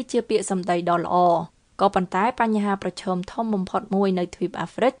នេះគឺជាពាក្យសម្ដីដ៏ល្អក៏ប៉ុន្តែបញ្ហាប្រឈមធំបំផុតមួយនៅទ្វីបអា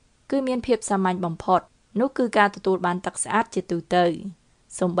ហ្វ្រិកគឺមានភាពសាមញ្ញបំផុតនោះគឺការទទួលបានទឹកស្អាតជាទូទៅ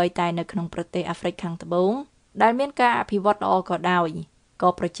សូម្បីតែនៅក្នុងប្រទេសអាហ្វ្រិកខាងត្បូងដែលមានការអភិវឌ្ឍល្អក៏ដោយក៏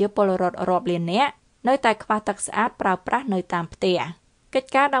ប្រជាពលរដ្ឋរាប់លាននាក់នៅតែខ្វះទឹកស្អាតប្រើប្រាស់នៅតាមផ្ទះកិច្ច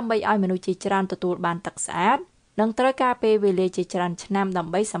ការដើម្បីឲ្យមនុស្សជាច្រើនទទួលបានទឹកស្អាតនឹងត្រូវការពេលវេលាជាច្រើនឆ្នាំដើ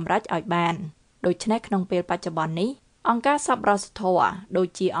ម្បីសម្រេចឲ្យបានដូច្នេះក្នុងពេលបច្ចុប្បន្ននេះ អង្គការសប្បុរសធម៌ដូច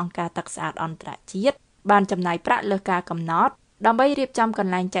ជាអង្គការទឹកស្អាតអន្តរជាតិបានចំណាយប្រាក់លើការកំណត់ដើម្បីរៀបចំក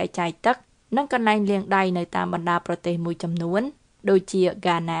ន្លែងចែកចាយទឹកនិងកន្លែងលាងដៃនៅតាមបណ្ដាប្រទេសមួយចំនួនដូចជា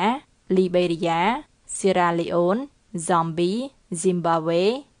Ghana, Liberia, Sierra Leone, Zambia, Zimbabwe,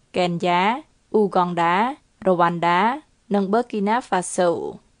 Kenya, Uganda, Rwanda និង Burkina Faso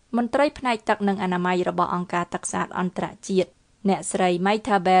មន្ត្រីផ្នែកទឹកនិងអនាម័យរបស់អង្គការទឹកស្អាតអន្តរជាតិអ្នកស្រី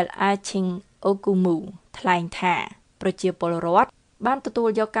Maitabel Aching Okumu ថ្លែងថាប្រជាពលរដ្ឋបានទទួល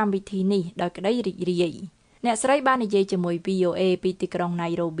យកកម្មវិធីនេះដោយក្តីរីករាយអ្នកស្រីបាននិយាយជាមួយ VOA ពីទីក្រុង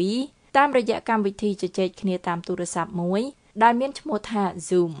Nairobi តាមរយៈកម្មវិធីជជែកគ្នាតាមទូរស័ព្ទមួយដែលមានឈ្មោះថា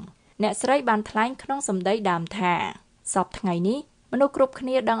Zoom អ្នកស្រីបានថ្លែងក្នុងសម្ដីដើមថាសប្តាហ៍ថ្ងៃនេះមនុស្សគ្រប់គ្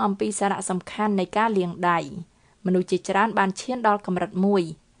នាដឹងអំពីសារៈសំខាន់នៃការលាងដៃមនុស្សជាច្រើនបានឈានដល់កម្រិតមួយ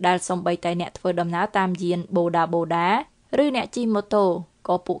ដែលសូម្បីតែអ្នកធ្វើដំណើរតាមយាន Boda ឬអ្នកជិះម៉ូតូ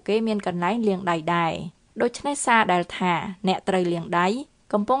ក៏ពួកគេមានកន្លែងលាងដៃដែរដូច្នេះសារដែលថាអ្នកត្រូវលាងដៃ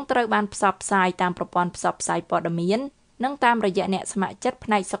កំពុងត្រូវបានផ្សព្វផ្សាយតាមប្រព័ន្ធផ្សព្វផ្សាយព័ត៌មាននិងតាមរយៈអ្នកស្ម័គ្រចិត្តផ្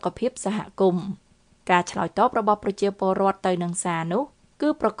នែកសុខភាពសហគមន៍ការឆ្លើយតបរបស់ប្រជាពលរដ្ឋទៅនឹងសារនោះគឺ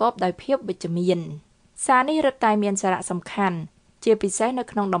ប្រកបដោយភាពវិជ្ជមានសារនេះរឹតតែមានសារៈសំខាន់ជាពិសេសនៅ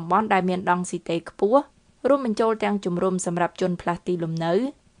ក្នុងតំបន់ដែលមានដង់ស៊ីតេខ្ពស់រួមបញ្ចូលទាំងជំរំសម្រាប់ជនផ្លាស់ទីលំនៅ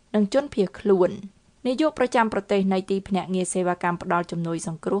និងជនភៀសខ្លួននាយកប្រចាំប្រទេសនៃទីភ្នាក់ងារសេវាកម្មផ្ដល់ជំនួយស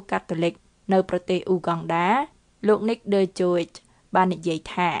ង្គ្រោះកាតូលិកនៅប្រទេសអ៊ូហ្គងដាលោក Nick De George បាននិយាយ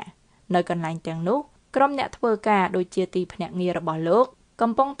ថានៅកន្លែងទាំងនោះក្រុមអ្នកធ្វើការដូចជាទីភ្នាក់ងាររបស់លោក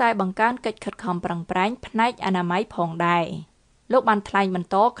កំពុងតែបង្កើនកិច្ចខិតខំប្រឹងប្រែងផ្នែកអនាម័យផងដែរលោកបានថ្លែងបន្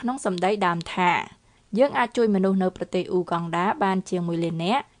តក្នុងសម្ដីដើមថាយើងអាចជួយមនុស្សនៅប្រទេសអ៊ូហ្គងដាបានជាង1លាន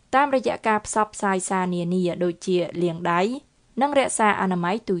នាក់តាមរយៈការផ្សព្វផ្សាយសារនានាដូចជាលាងដៃនិងរក្សាអនា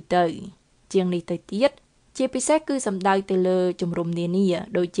ម័យទូទៅជាងនេះទៅទៀតជាពិសេសគឺសំដៅទៅលើជំរំនានា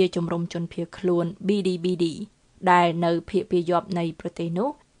ដូចជាជំរំជនភៀសខ្លួន BDBD ដែលនៅភាគពាយ័ព្យនៃប្រទេសនោះ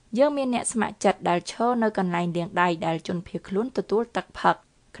យើងមានអ្នកស្ម័គ្រចិត្តដែលឈរនៅកន្លែងលាងដៃដែលជនភៀសខ្លួនទទួលទឹកផឹក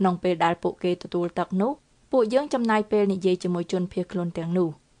ក្នុងពេលដែលពួកគេទទួលទឹកនោះពួកយើងចំណាយពេលនិយាយជាមួយជនភៀសខ្លួនទាំងនោះ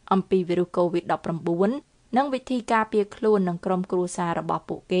អំពីវីរុស COVID-19 និងវិធីការពារខ្លួននិងក្រុមគ្រួសាររបស់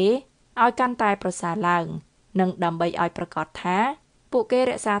ពួកគេឲ្យកាន់តែប្រសើរឡើងនិងដើម្បីឲ្យប្រកាសថាពួកគេ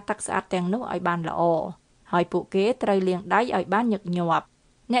រក្សាទឹកស្អាតទាំងនោះឲ្យបានល្អហើយពួកគេត្រូវលាងដៃឲ្យបានញឹកញាប់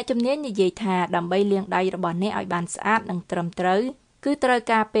អ្នកជំនាញនិយាយថាដើម្បីលាងដៃរបស់អ្នកឲ្យបានស្អាតនិងត្រឹមត្រូវគឺត្រូវ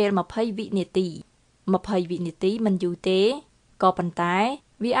ការពេល20វិនាទី20វិនាទីមិនយូរទេក៏ប៉ុន្តែ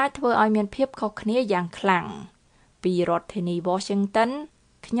វាអាចធ្វើឲ្យមានភាពខុសគ្នាយ៉ាងខ្លាំងពីរដ្ឋធានី Washington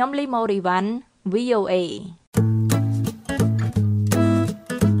ខ្ញុំលីម៉ូរីវ៉ាន់ VOA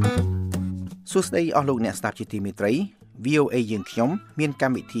សួស្តីអស់លោកអ្នកស្ដាប់ជាទីមេត្រី VOA យើងខ្ញុំមានក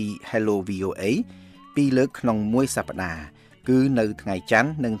ម្មវិធី Hello VOA ពីរលើកក្នុងមួយសប្តាហ៍គឺនៅថ្ងៃច័ន្ទ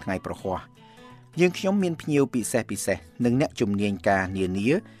និងថ្ងៃប្រហ័សយើងខ្ញុំមានភ្ញៀវពិសេសនិងអ្នកជំនាញការនានា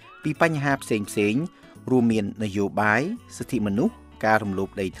ពីបញ្ហាផ្សេងរួមមាននយោបាយសិទ្ធិមនុស្សការរំលោភ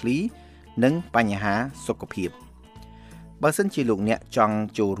ដីធ្លីនិងបញ្ហាសុខភាពបើសិនជាលោកអ្នកចង់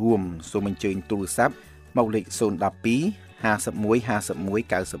ចូលរួមសូមអញ្ជើញទូរស័ព្ទមកលេខ012 51 51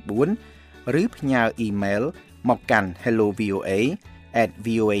 94 ឬផ្ញើអ៊ីមែលមកកាន់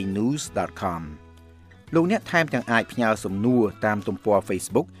hellovoa@voanews.com លោកអ្នកថែមទាំងអាចផ្ញើសំណួរតាមទំព័រ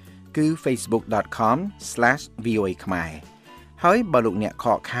Facebook គឺ facebook.com/voa khmer ហើយបើលោកអ្នកខ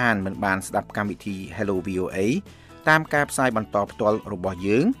កខានមិនបានស្ដាប់កម្មវិធី Hello VOA តាមការផ្សាយបន្តផ្ទាល់របស់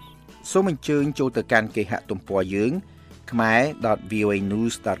យើងសូមអញ្ជើញចូលទៅកាន់គេហទំព័រយើង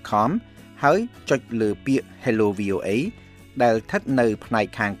khmer.voanews.com ហើយចុចលើពាក្យ Hello VOA ដែលស្ថិតនៅផ្នែក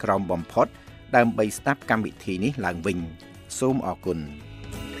ខាងក្រោមបំផុតដើម្បីស្ដាប់កម្មវិធីនេះឡើងវិញសូមអរគុណ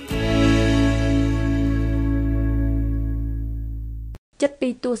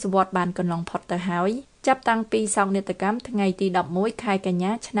72ទសវត្សរ៍បានកន្លងផុតទៅហើយចាប់តាំងពីសោកនាដកម្មថ្ងៃទី11ខែកញ្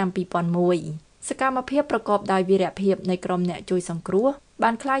ញាឆ្នាំ2001សកម្មភាពប្រកបដោយវីរភាពនៃក្រុមអ្នកជួយសង្គ្រោះបា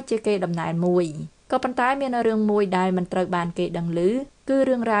នក្លាយជាកេរដំណែលមួយក៏ប៉ុន្តែមានរឿងមួយដែលមិនត្រូវបានគេដឹងឮគឺ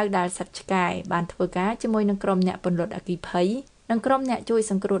រឿងរ៉ាវដែលសត្វឆ្កែបានធ្វើការជាមួយនឹងក្រុមអ្នកពន្លត់អគ្គិភ័យនិងក្រុមអ្នកជួយ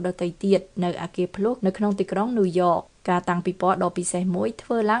សង្គ្រោះដទៃទៀតនៅអគារភ្លុកនៅក្នុងទីក្រុងញូវយ៉កការតាំងពិព័រណ៍ដ៏ពិសេសមួយធ្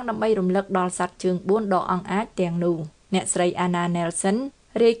វើឡើងដើម្បីរំលឹកដល់សត្វជើង4ដ៏អង់អាចទាំងនោះអ្នកស្រី Anna Nelson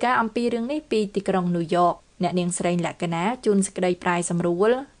រាយការណ៍អំពីរឿងនេះពីទីក្រុងញូវយ៉កអ្នកនាងស្រីលក្ខណាជួនសេចក្តីប្រាយសម្រួល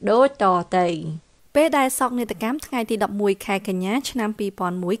ដូចតទៅពេលដែលសោកនាដកម្មថ្ងៃទី11ខែកញ្ញាឆ្នាំ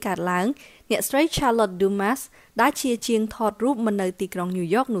2001កើតឡើងអ្នកស្រី Charlotte Dumas ដែលជាជាងថតរូបមិននៅទីក្រុងញូវ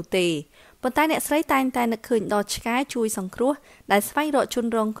យ៉កនោះទេប៉ុន្តែអ្នកស្រីតែងតែនឹកឃើញដល់ឆ្កែជួយសង្គ្រោះដែលស្វែងរកជន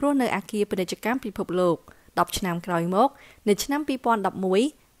រងគ្រោះនៅអគារពាណិជ្ជកម្មពិភពលោក10ឆ្នាំក្រោយមកនៅឆ្នាំ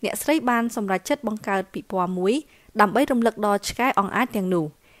2011អ្នកស្រីបានសម្រេចចិត្តបង្កើតពិព័រណ៍មួយដើម្បីរំលឹកដល់ឆ្កែអង្អាចទាំងនោះ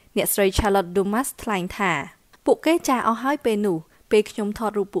អ្នកស្រី Charlotte Dumas ថ្លែងថា ពួកគេចាស់អស់ហើយពេលនោះពេលខ្ញុំថ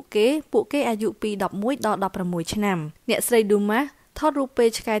តរូបពួកគេអាយុពី11ដល់16ឆ្នាំអ្នកស្រី Duma ថតរូបពេល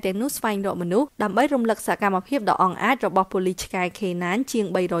ឆ្កែទាំងនោះស្វែងរកមនុស្សដើម្បីរំលឹកសកម្មភាពដ៏អង់អាចរបស់ប៉ូលីសឆ្កែ K9 ជាង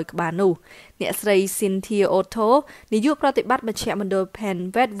300ក្បាលនោះអ្នកស្រី Cynthia Otto នាយកប្រតិបត្តិមជ្ឈមណ្ឌល Pen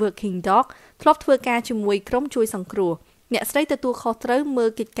Vet Working Dog ធ្លាប់ធ្វើការជាមួយក្រុមជួយសង្គ្រោះអ្នកស្រីទទួលខុសត្រូវមើល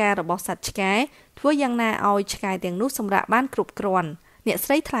កិច្ចការរបស់សត្វឆ្កែធ្វើយ៉ាងណាឲ្យឆ្កែទាំងនោះសម្រាកបានគ្រប់គ្រាន់អ្នកស្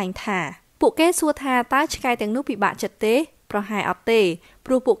រីថ្លែងថាពួកគេសួរថាតើឆ្កែទាំងនោះពិបាកចិត្តទេប្រហែលអត់ទេ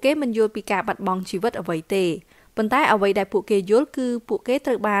ព្រោះពួកគេមិនយល់ពីការបាត់បង់ជីវិតអ្វីទេប៉ុន្តែអ្វីដែលពួកគេយល់គឺពួកគេ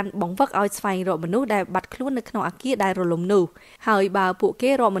ត្រូវបានបង្វឹកឲ្យស្វែងរកមនុស្សដែលបាត់ខ្លួននៅក្នុងអគារដែលរលំនោះហើយបើពួកគេ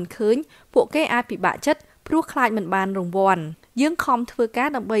រកមិនឃើញពួកគេអាចពិបាកចិត្តព្រោះខ្លាចមិនបានរង្វាន់យើងខំធ្វើការ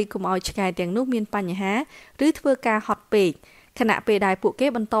ដើម្បីកុំឲ្យឆ្កែទាំងនោះមានបញ្ហាឬធ្វើការហត់ពេកខណៈពេលដែលពួកគេ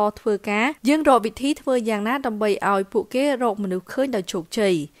បន្តធ្វើការយើងរកវិធីធ្វើយ៉ាងណាដើម្បីឲ្យពួកគេរកមនុស្សឃើញដោយជោគជ័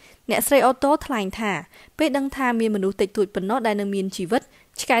យអ្នកស្រីអូតូថ្លែងថាពេលដឹងថាមានមនុស្សតិចតួចប៉ុណ្ណោះដែលនៅមានជីវិត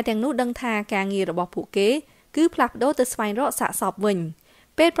ឆ្កែទាំងនោះដឹងថាការងាររបស់ពួកគេគឺផ្លាស់ប្ដូរទៅស្វែងរកសាកសពវិញ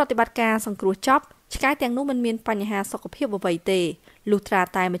ពេលប្រតិបត្តិការសង្គ្រោះចប់ឆ្កែទាំងនោះមិនមានបញ្ហាសុខភាពអ្វីទេលុះត្រា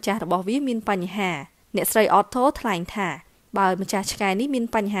តែម្ចាស់របស់វាមានបញ្ហាអ្នកស្រីអូតូថ្លែងថាបើម្ចាស់ឆ្កែនេះមាន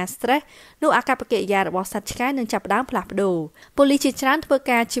បញ្ហា stress នោះអាកប្បកិរិយារបស់សត្វឆ្កែនឹងចាប់ផ្ដើមផ្លាស់ប្ដូរប៉ូលីសជាច្រើនធ្វើ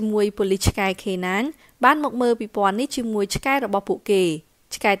ការជាមួយប៉ូលីសឆ្កែ K9 បានមកមើលពិព័រណ៍នេះជាមួយឆ្កែរបស់ពួកគេ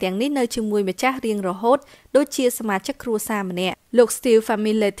ឆ្កែទាំងនេះនៅជាមួយម្ចាស់រៀងរហូតដូចជាសមាជិកគ្រួសារម្នាក់លោក Steve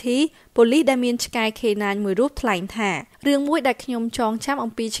Famility ប៉ូលីសដែលមានឆ្កែ K9 មួយរូបថ្លែងថារឿងមួយដែលខ្ញុំចងចាំ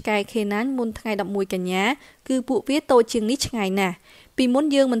អំពីឆ្កែ K9 មុនថ្ងៃ11កញ្ញាគឺពួកវាតូចជាងនេះឆ្ងាយណាស់ពីមុន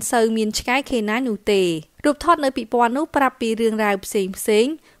យើងមិនសូវមានឆ្កែ K9 នោះទេរូបថតនៅពិព័រណ៍នោះប្រាប់ពីរឿងរ៉ាវផ្សេង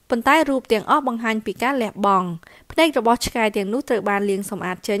ប៉ុន្តែរូបទាំងអស់បង្ហាញពីការលះបង់ភ្នែករបស់ឆ្កែទាំងនោះត្រូវបានលាងសម្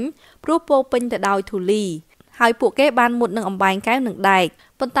អាតចេញព្រោះពោពេញទៅដោយធូលីហើយពួកគេបានមុតនឹងអំបែងកែវនឹងដែក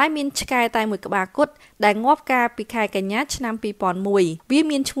ប៉ុន្តែមានឆ្កែតែមួយក្បាលគត់ដែលងាប់កាលពីខែកញ្ញាឆ្នាំ2001វា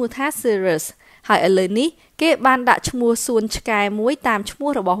មានឈ្មោះថា Cirrus ហើយឥឡូវនេះគេបានដាក់ឈ្មោះសួនឆ្កែមួយតាមឈ្មោះ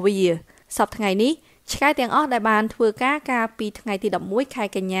របស់វាសប្តាហ៍ថ្ងៃនេះឆ្កែទាំងអស់ដែលបានធ្វើការកាលពីថ្ងៃទី11ខែ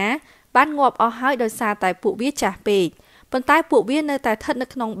កញ្ញាបានងាប់អស់ហើយដោយសារតែពួកវាចាស់ពេកប៉ុន្តែពួកវានៅតែស្ថិតនៅ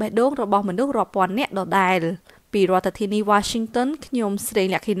ក្នុងបេះដូងរបស់មនុស្សរាប់ពាន់នាក់ដដែលពីរដ្ឋធានី Washington ខ្ញុំស្រី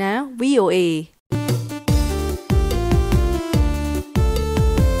លក្ខិណា VOA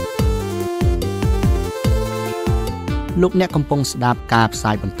លោកអ្នកកំពុងស្ដាប់ការផ្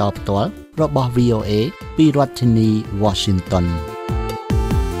សាយបន្តផ្ទាល់របស់ VOA ពីរដ្ឋធានី Washington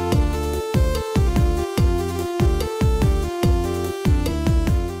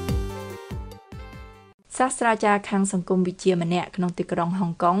សាស្ត្រាចារ្យខាងសង្គមវិទ្យាម្នាក់ក្នុងទីក្រុងហុ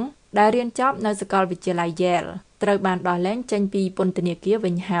ងកុងដែលរៀនចប់នៅសាកលវិទ្យាល័យ Yale ត្រូវបានដោះលែងចេញពីពន្ធនាគារ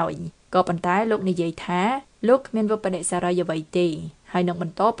វិញហើយក៏ប៉ុន្តែលោកនិយាយថាលោកគ្មានវបនិស្ស័យអ្វីទេហើយនឹងប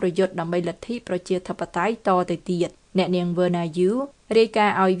ន្តប្រយុទ្ធដើម្បីលទ្ធិប្រជាធិបតេយ្យតទៅទៀតអ្នកនាង Verna Yu រាយការ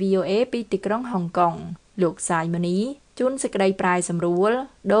ណ៍ឲ្យ VOA ពីទីក្រុងហុងកុងលោកសាយមនីជួនសេចក្តីប្រាយសម្រួល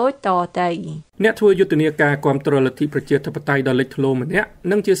ដូចតទៅអ្នកធ្វើយុទ្ធនាការគាំទ្រលទ្ធិប្រជាធិបតេយ្យដ៏លេចធ្លោម្នាក់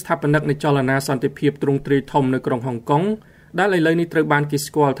និងជាស្ថាបនិកនៃចលនាសន្តិភាពទ្រង់ទ្រាយធំនៅក្រុងហុងកុងដែលឥឡូវនេះត្រូវបានគេ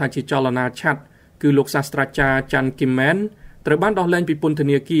ស្គាល់ថាជាចលនាឆាត់គឺលោកសាស្ត្រាចារ្យចាន់គីមែនត្រូវបានដោះលែងពីពន្ធ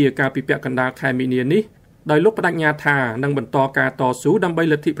នាគារកាលពីពាក់កណ្ដាលខែមីនានេះដោយលោកបដិញ្ញាថានឹងបន្តការតស៊ូដើម្បី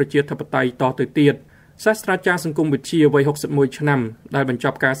លទ្ធិប្រជាធិបតេយ្យតទៅទៀតសាស្ត្រាចារ្យសង្គមវិទ្យាវ័យ61ឆ្នាំដែលបញ្ច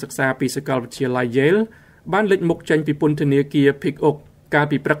ប់ការសិក្សាពីសាកលវិទ្យាល័យ Yale បានលេចមុខចេញពីពន្ធនាគារ Pick-up កាល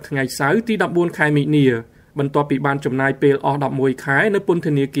ពីព្រឹកថ្ងៃសៅរ៍ទី14ខែមីនាបន្ទាប់ពីបានចំណាយពេលអស់11ខែនៅពន្ធ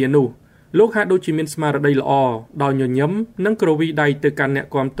នាគារនោះលោកហាក់ដូចជាមានស្មារតីល្អដោយញញឹមនិងគ្រវីដៃទៅកាន់អ្នក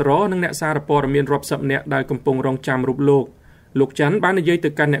គាំទ្រនិងអ្នកសារព័ត៌មានរាប់សិបនាក់ដែលកំពុងរងចាំរូបលោកច័ន្ទបាននិយាយទៅ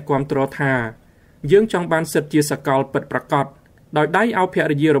កាន់អ្នកគាំទ្រថាយើងចង់បានសិទ្ធិជាសកលពិតប្រាកដដោយដៃឲ្យភ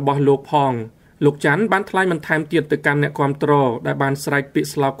រិយារបស់លោកផងលោកច័ន្ទបានថ្លែងបន្ថែមទៀតទៅកាន់អ្នកគាំទ្រដែលបានស្រែកពាក្យ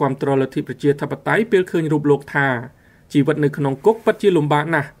ស្លោកគាំទ្រលទ្ធិប្រជាធិបតេយ្យពេលឃើញរូបលោកថាជីវិតនៅក្នុងគុកពិតជាលំបាក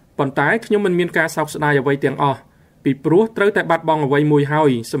ណាស់ប៉ុន្តែខ្ញុំមិនមានការសោកស្ដាយអ្វីទាំងអស់ពីព្រោះត្រូវតែបាត់បង់អ្វីមួយហើ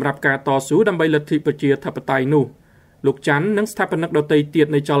យសម្រាប់ការតស៊ូដើម្បីលទ្ធិប្រជាធិបតេយ្យនោះលោកច័ន្ទនិងស្ថាបនិកដទៃទៀត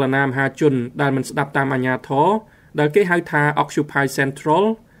នៃចលនាមហាជនដែលមិនស្ដាប់តាមអាជ្ញាធរដែលគេហៅថា Occupy Central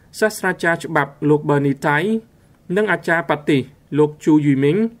សាស្ត្រាចារ្យច្បាប់លោក Bernie Tai និងអាចារ្យបតិលោក Chu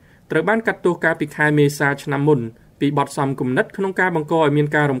Yiming ត្រូវបានកាត់ទោសកាលពីខែមេសាឆ្នាំមុនពីបទសំគំនិតក្នុងការបង្កឲ្យមាន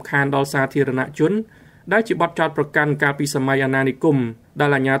ការរំខានដល់សាធារណជនដែលជាបទចោទប្រកាន់កាលពីសម័យអាណានិគមដែល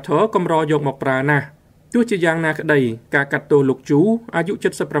អាជ្ញាធរកម្រយកមកប្រើណាស់ទោះជាយ៉ាងណាក្តីការកាត់ទោសលោកជូអាយុ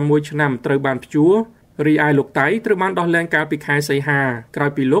76ឆ្នាំត្រូវបានព្យួររីឯលោកតៃត្រូវបានដោះលែងកាលពីខែសីហាក្រោ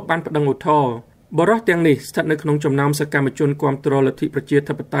យពីលោកបានប្តឹងឧទ្ធរណ៍បរិសុទ្ធទាំងនេះស្ថិតនៅក្នុងចំណោមសកម្មជនគាំទ្រលទ្ធិប្រជា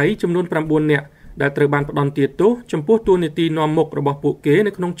ធិបតេយ្យចំនួន9នាក់ ដែលត្រូវបានផ្ដន្ទាទោសចំពោះតួនាទីនាំមុខរបស់ពួកគេ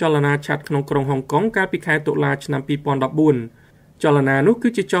នៅក្នុងចលនាឆាត់ក្នុងក្រុងហុងកុងកាលពីខែតុលាឆ្នាំ2014ចលនានោះគឺ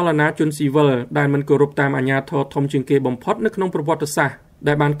ជាចលនាជនស៊ីវិលដែលមិនគោរពតាមអាជ្ញាធរធំជាងគេបំផុតនៅក្នុងប្រវត្តិសាស្ត្រ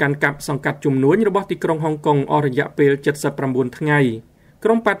ដែលបានកាន់កាប់សង្កាត់ជំនួញរបស់ទីក្រុងហុងកុងអស់រយៈពេល79ថ្ងៃក្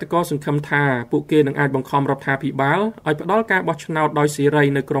រុមបាតកោសង្ឃឹមថាពួកគេនឹងអាចបង្ខំរដ្ឋាភិបាលឲ្យផ្ដល់ការបោះឆ្នោតដោយសេរី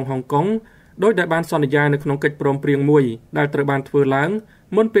នៅក្រុងហុងកុងដោយដែលបានសន្យានៅក្នុងកិច្ចព្រមព្រៀងមួយដែលត្រូវបានធ្វើឡើង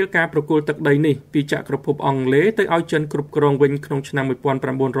មុនពេលការប្រគល់ទឹកដីនេះពីចក្រភពអង់គ្លេសទៅឲ្យចិនគ្រប់គ្រងវិញក្នុងឆ្នាំ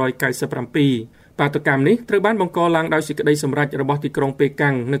1997បាតុកម្មនេះត្រូវបានបង្កឡើងដោយសេចក្តីសម្រេចរបស់ទីក្រុងប៉េ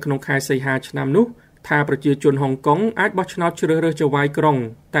កាំងនៅក្នុងខែសីហាឆ្នាំនោះថាប្រជាជនហុងកុងអាចបោះឆ្នោតជ្រើសរើសចៅហ្វាយក្រុង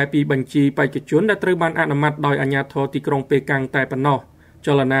តែពីបញ្ជីបេក្ខជនដែលត្រូវបានអនុម័តដោយអាជ្ញាធរទីក្រុងប៉េកាំងតែប៉ុណ្ណោះច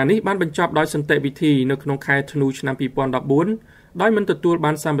លនានេះបានបញ្ចប់ដោយសន្តិវិធីនៅក្នុងខែធ្នូឆ្នាំ2014ដោយមិនទទួល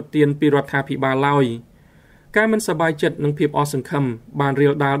បានសម្បទានពីរដ្ឋាភិបាលឡើយការមិនសប្បាយចិត្តនិងភាពអស់សង្ឃឹមបានរា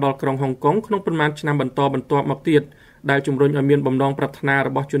លដាលដល់ក្រុងហុងកុងក្នុងប៉ុន្មានឆ្នាំបន្ទាប់មកទៀតដែលជំរុញឲ្យមានបំណងប្រាថ្នារ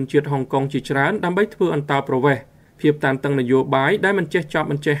បស់ជនជាតិហុងកុងជាច្រើនដើម្បីធ្វើអន្តោប្រវេសន៍ភាពតានតឹងនយោបាយដែលមិនចេះចប់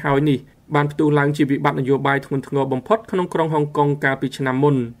មិនចេះហើយនេះបានផ្ទុះឡើងជាវិបត្តិនយោបាយធ្ងន់ធ្ងរបំផុតក្នុងក្រុងហុងកុងកាលពីឆ្នាំ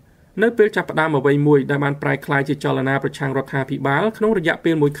មុននៅពេលចាប់ផ្ដើមអ្វីមួយដែលបានប្រែក្លាយជាចលនាប្រឆាំងរដ្ឋាភិបាលក្នុងរយៈ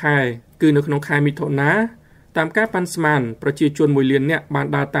ពេល1ខែគឺនៅក្នុងខែមិថុនាតាមការប៉ាន់ស្មានប្រជាជន1លាននាក់បាន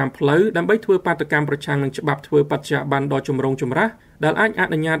ដើរតាមផ្លូវដើម្បីធ្វើបាតកម្មប្រឆាំងនឹងច្បាប់ធ្វើបច្ចុប្បន្នដ៏ចម្រូងចម្រាសដែលអាចអ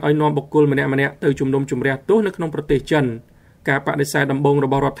នុញ្ញាតឲ្យនាំបុគ្គលម្នាក់ៗទៅជំនុំជម្រះទោសនៅក្នុងប្រទេសចិនការបដិសេធដំបូងរ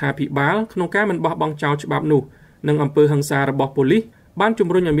បស់រដ្ឋាភិបាលក្នុងការមិនបោះបង់ចោលច្បាប់នោះនិងអំពើហិង្សារបស់ប៉ូលីសបានជំ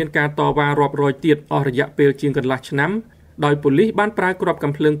រុញឲ្យមានការតវ៉ារាប់រយទៀតអស់រយៈពេលជាងកន្លះឆ្នាំដោយប៉ូលីសបានប្រើគ្រាប់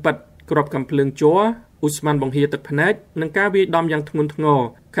កាំភ្លើងពិតគ្រាប់កាំភ្លើងជ័រឧស្ម័នបង្ហៀទឹកភ្នែកនិងការវាយដំយ៉ាងធ្ងន់ធ្ងរ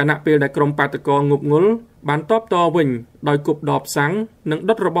ខណៈពេលដែលក្រុមបាតកោងប់ងល់បានតបតវិញដោយគប់ដបសាំងនិង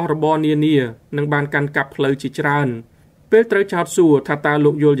ដុតរបស់របរនានានិងបានកាន់កាប់ផ្លូវជាច្រើនពេលត្រូវចោទសួរថាតើលោ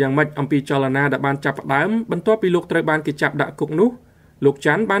កយល់យ៉ាងម៉េចអំពីចលនាដែលបានចាប់ផ្ដើមបន្ទាប់ពីលោកត្រូវបានគេចាប់ដាក់គុកនោះលោក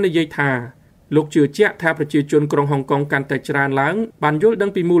ច័ន្ទបាននិយាយថាលោកជឿជាក់ថាប្រជាជនក្រុងហុងកុងកាន់តែច្រើនឡើងបានយល់ដឹ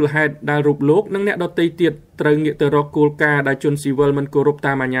ងពីមូលហេតុដែលរូបលោកនិងអ្នកដទៃទៀតត្រូវងាកទៅរកគោលការណ៍ដែលជនស៊ីវិលមិនគោរព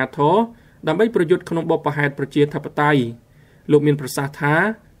តាមអាជ្ញាធរដើម្បីប្រយុទ្ធក្នុងបុព្វហេតុប្រជាធិបតេយ្យលោកមានប្រសាសន៍ថា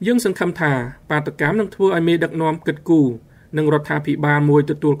យើងសង្ឃឹមថាបាតុកម្មនឹងធ្វើឲ្យមេដឹកនាំគិតគូរនិងរដ្ឋាភិបាលមួយ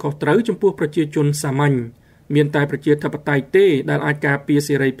ទទួលខុសត្រូវចំពោះប្រជាជនសាមញ្ញមានតែប្រជាធិបតេយ្យទេដែលអាចការពារ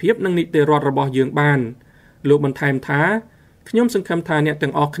សេរីភាពនិងនីតិរដ្ឋរបស់យើងបានលោកបន្ថែមថាខ្ញុំសង្ឃឹមថាអ្នក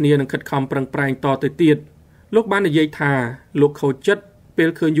ទាំងអស់គ្នានឹងខិតខំប្រឹងប្រែងតទៅទៀតលោកបាននិយាយថាលោកខូចចិត្តពេល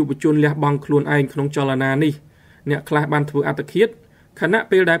ឃើញយុវជនលះបង់ខ្លួនឯងក្នុងចលនានេះអ្នកខ្លះបានធ្វើអត្តឃាតខណៈ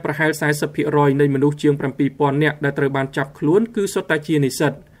ពេលដែលប្រហែល 40% នៃមនុស្សជាង 7,000 នាក់ដែលត្រូវបានចាប់ខ្លួនគឺសុទ្ធតែជានិស្សិ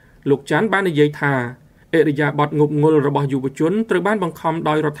តលោកច័ន្ទបាននិយាយថាអរិយាប័ត្រងប់ងល់របស់យុវជនត្រូវបានបង្ខំ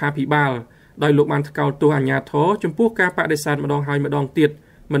ដោយរដ្ឋាភិបាលដោយលោកបានថ្កោលទោសអាជ្ញាធរចំពោះការបដិសេធម្ដងហើយម្ដងទៀត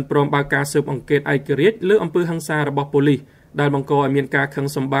មិនព្រមបើកការស៊ើបអង្កេតឯករាជ្យលើអំពើហិង្សារបស់ប៉ូលីសដែលបង្កឲ្យមានការខឹង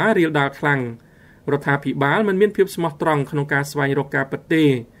សម្បាររាលដាលខ្លាំងរដ្ឋាភិបាលមិនមានភាពស្មោះត្រង់ក្នុងការស្វែងរកការពិតទេ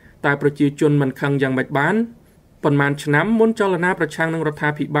តែប្រជាជនមិនខឹងយ៉ាងម៉េចបានប៉ុន្មានឆ្នាំមុនចលនាប្រឆាំងនឹងរដ្ឋា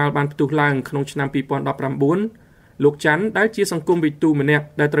ភិបាលបានផ្ទុះឡើងក្នុងឆ្នាំ2019លោកច័ន្ទដែលជាសង្គមវិទូម្នាក់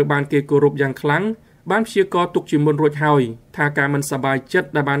ដែលត្រូវបានគេគោរពយ៉ាងខ្លាំងបានព្យាករណ៍ទុកជាមុនរួចហើយថាការមិនសប្បាយចិត្ត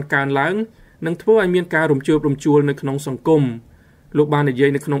ដែលបានកើនឡើងនឹងធ្វើឲ្យមានការរំជើបរំជួលនៅក្នុងសង្គមលោកបាននិយាយ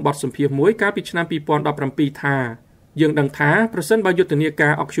នៅក្នុងបទសម្ភាសន៍មួយកាលពីឆ្នាំ2017ថាយើងដឹងថាប្រសិនបើយុទ្ធនាកា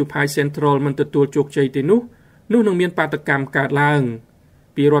រ Occupy Central មិនទទួលជោគជ័យទេនោះនឹងមានបាតុកម្មកើតឡើង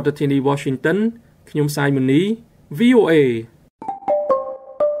ពីរដ្ឋធានី Washington ខ្ញុំសាយមុនី VOA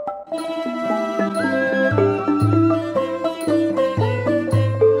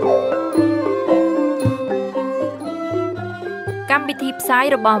កម្មវិធីផ្សាយ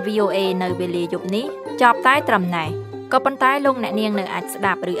របស់ VOA នៅវេលាយប់នេះចប់តែត្រឹមណេះក៏ប៉ុន្តែលោកអ្នកនាងនៅអាចស្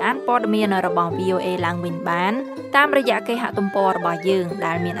ដាប់ឬអានព័ត៌មានរបស់ VOA ឡើងវិញបានតាមរយៈគេហទំព័ររបស់យើង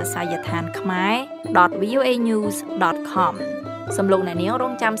ដែលមានអាសយដ្ឋាន khmer.voanews.com សូមលោកអ្នកនាងរ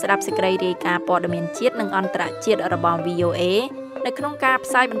ងចាំស្ដាប់សេចក្តីរាយការណ៍ព័ត៌មានជាតិនិងអន្តរជាតិរបស់ VOA នៅក្នុងការ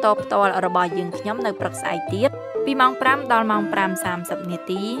ផ្សាយបន្តផ្ទាល់របស់យើងខ្ញុំនៅព្រឹកស្អែកទៀតពីម៉ោង 5 ដល់ម៉ោង 5:30 នា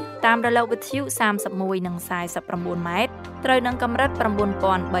ទីតាមរលកវិទ្យុ 31 និង 49 ម៉ែត្រត្រូវនឹងកម្រិត 9320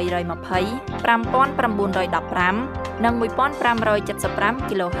 5915 និង 1575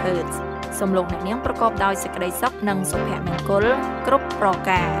 Kilohertz សូមលោកអ្នកនាងប្រកបដោយសេចក្តីសុខនិងសុភមង្គលគ្រប់ប្រ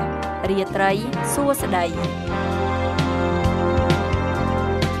ការរាត្រីសួស្តី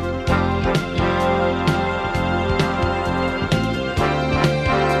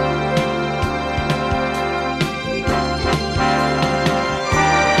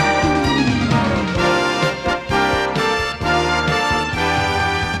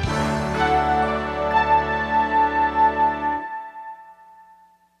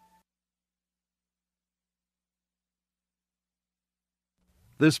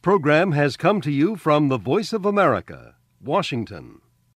This program has come to you from the Voice of America, Washington.